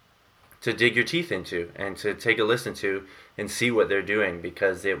album to dig your teeth into and to take a listen to and see what they're doing,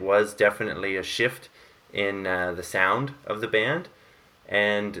 because it was definitely a shift in the sound of the band,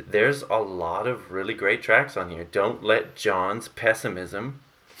 and there's a lot of really great tracks on here. Don't let John's pessimism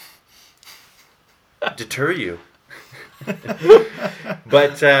deter you.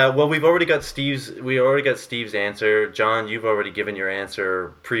 But we've already got Steve's answer. John, you've already given your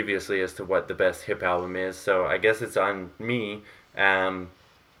answer previously as to what the best hip album is, so I guess it's on me.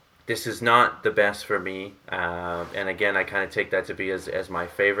 This is not the best for me, and again, I kind of take that to be as my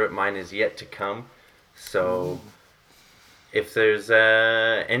favorite. Mine is yet to come. So if there's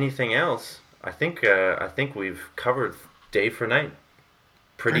anything else, I think we've covered day for night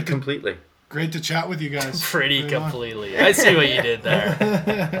pretty completely. Great to chat with you guys. Pretty completely. I see what you did there.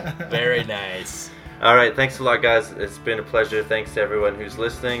 Very nice. All right, thanks a lot, guys. It's been a pleasure. Thanks to everyone who's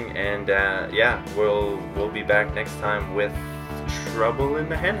listening, and we'll be back next time with Trouble in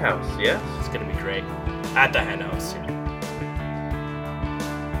the Hen House. Yes, It's gonna be great. At the hen house. Yeah.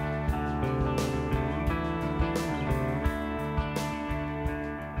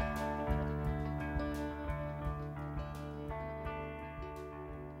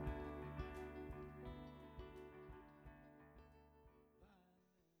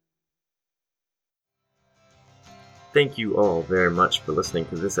 Thank you all very much for listening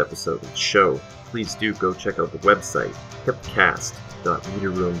to this episode of the show. Please do go check out the website,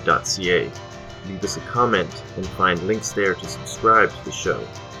 hipcast.meterroom.ca. Leave us a comment and find links there to subscribe to the show.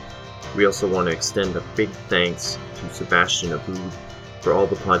 We also want to extend a big thanks to Sebastian Aboud for all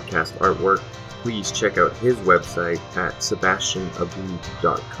the podcast artwork. Please check out his website at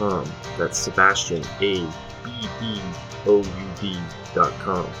sebastianaboud.com. That's Sebastian, ABBOUD.com.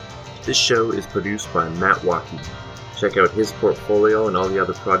 This show is produced by Matt Waukee. Check out his portfolio and all the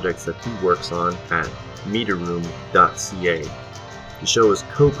other projects that he works on at meterroom.ca. The show is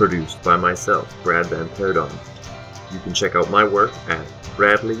co-produced by myself, Brad Van Perdon. You can check out my work at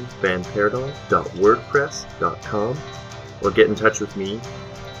bradleyvanperdon.wordpress.com or get in touch with me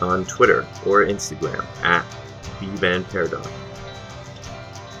on Twitter or Instagram at bvanperdon.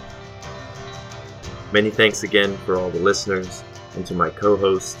 Many thanks again for all the listeners, and to my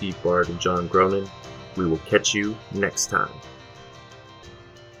co-hosts Steve Bard and John Gronin. We will catch you next time.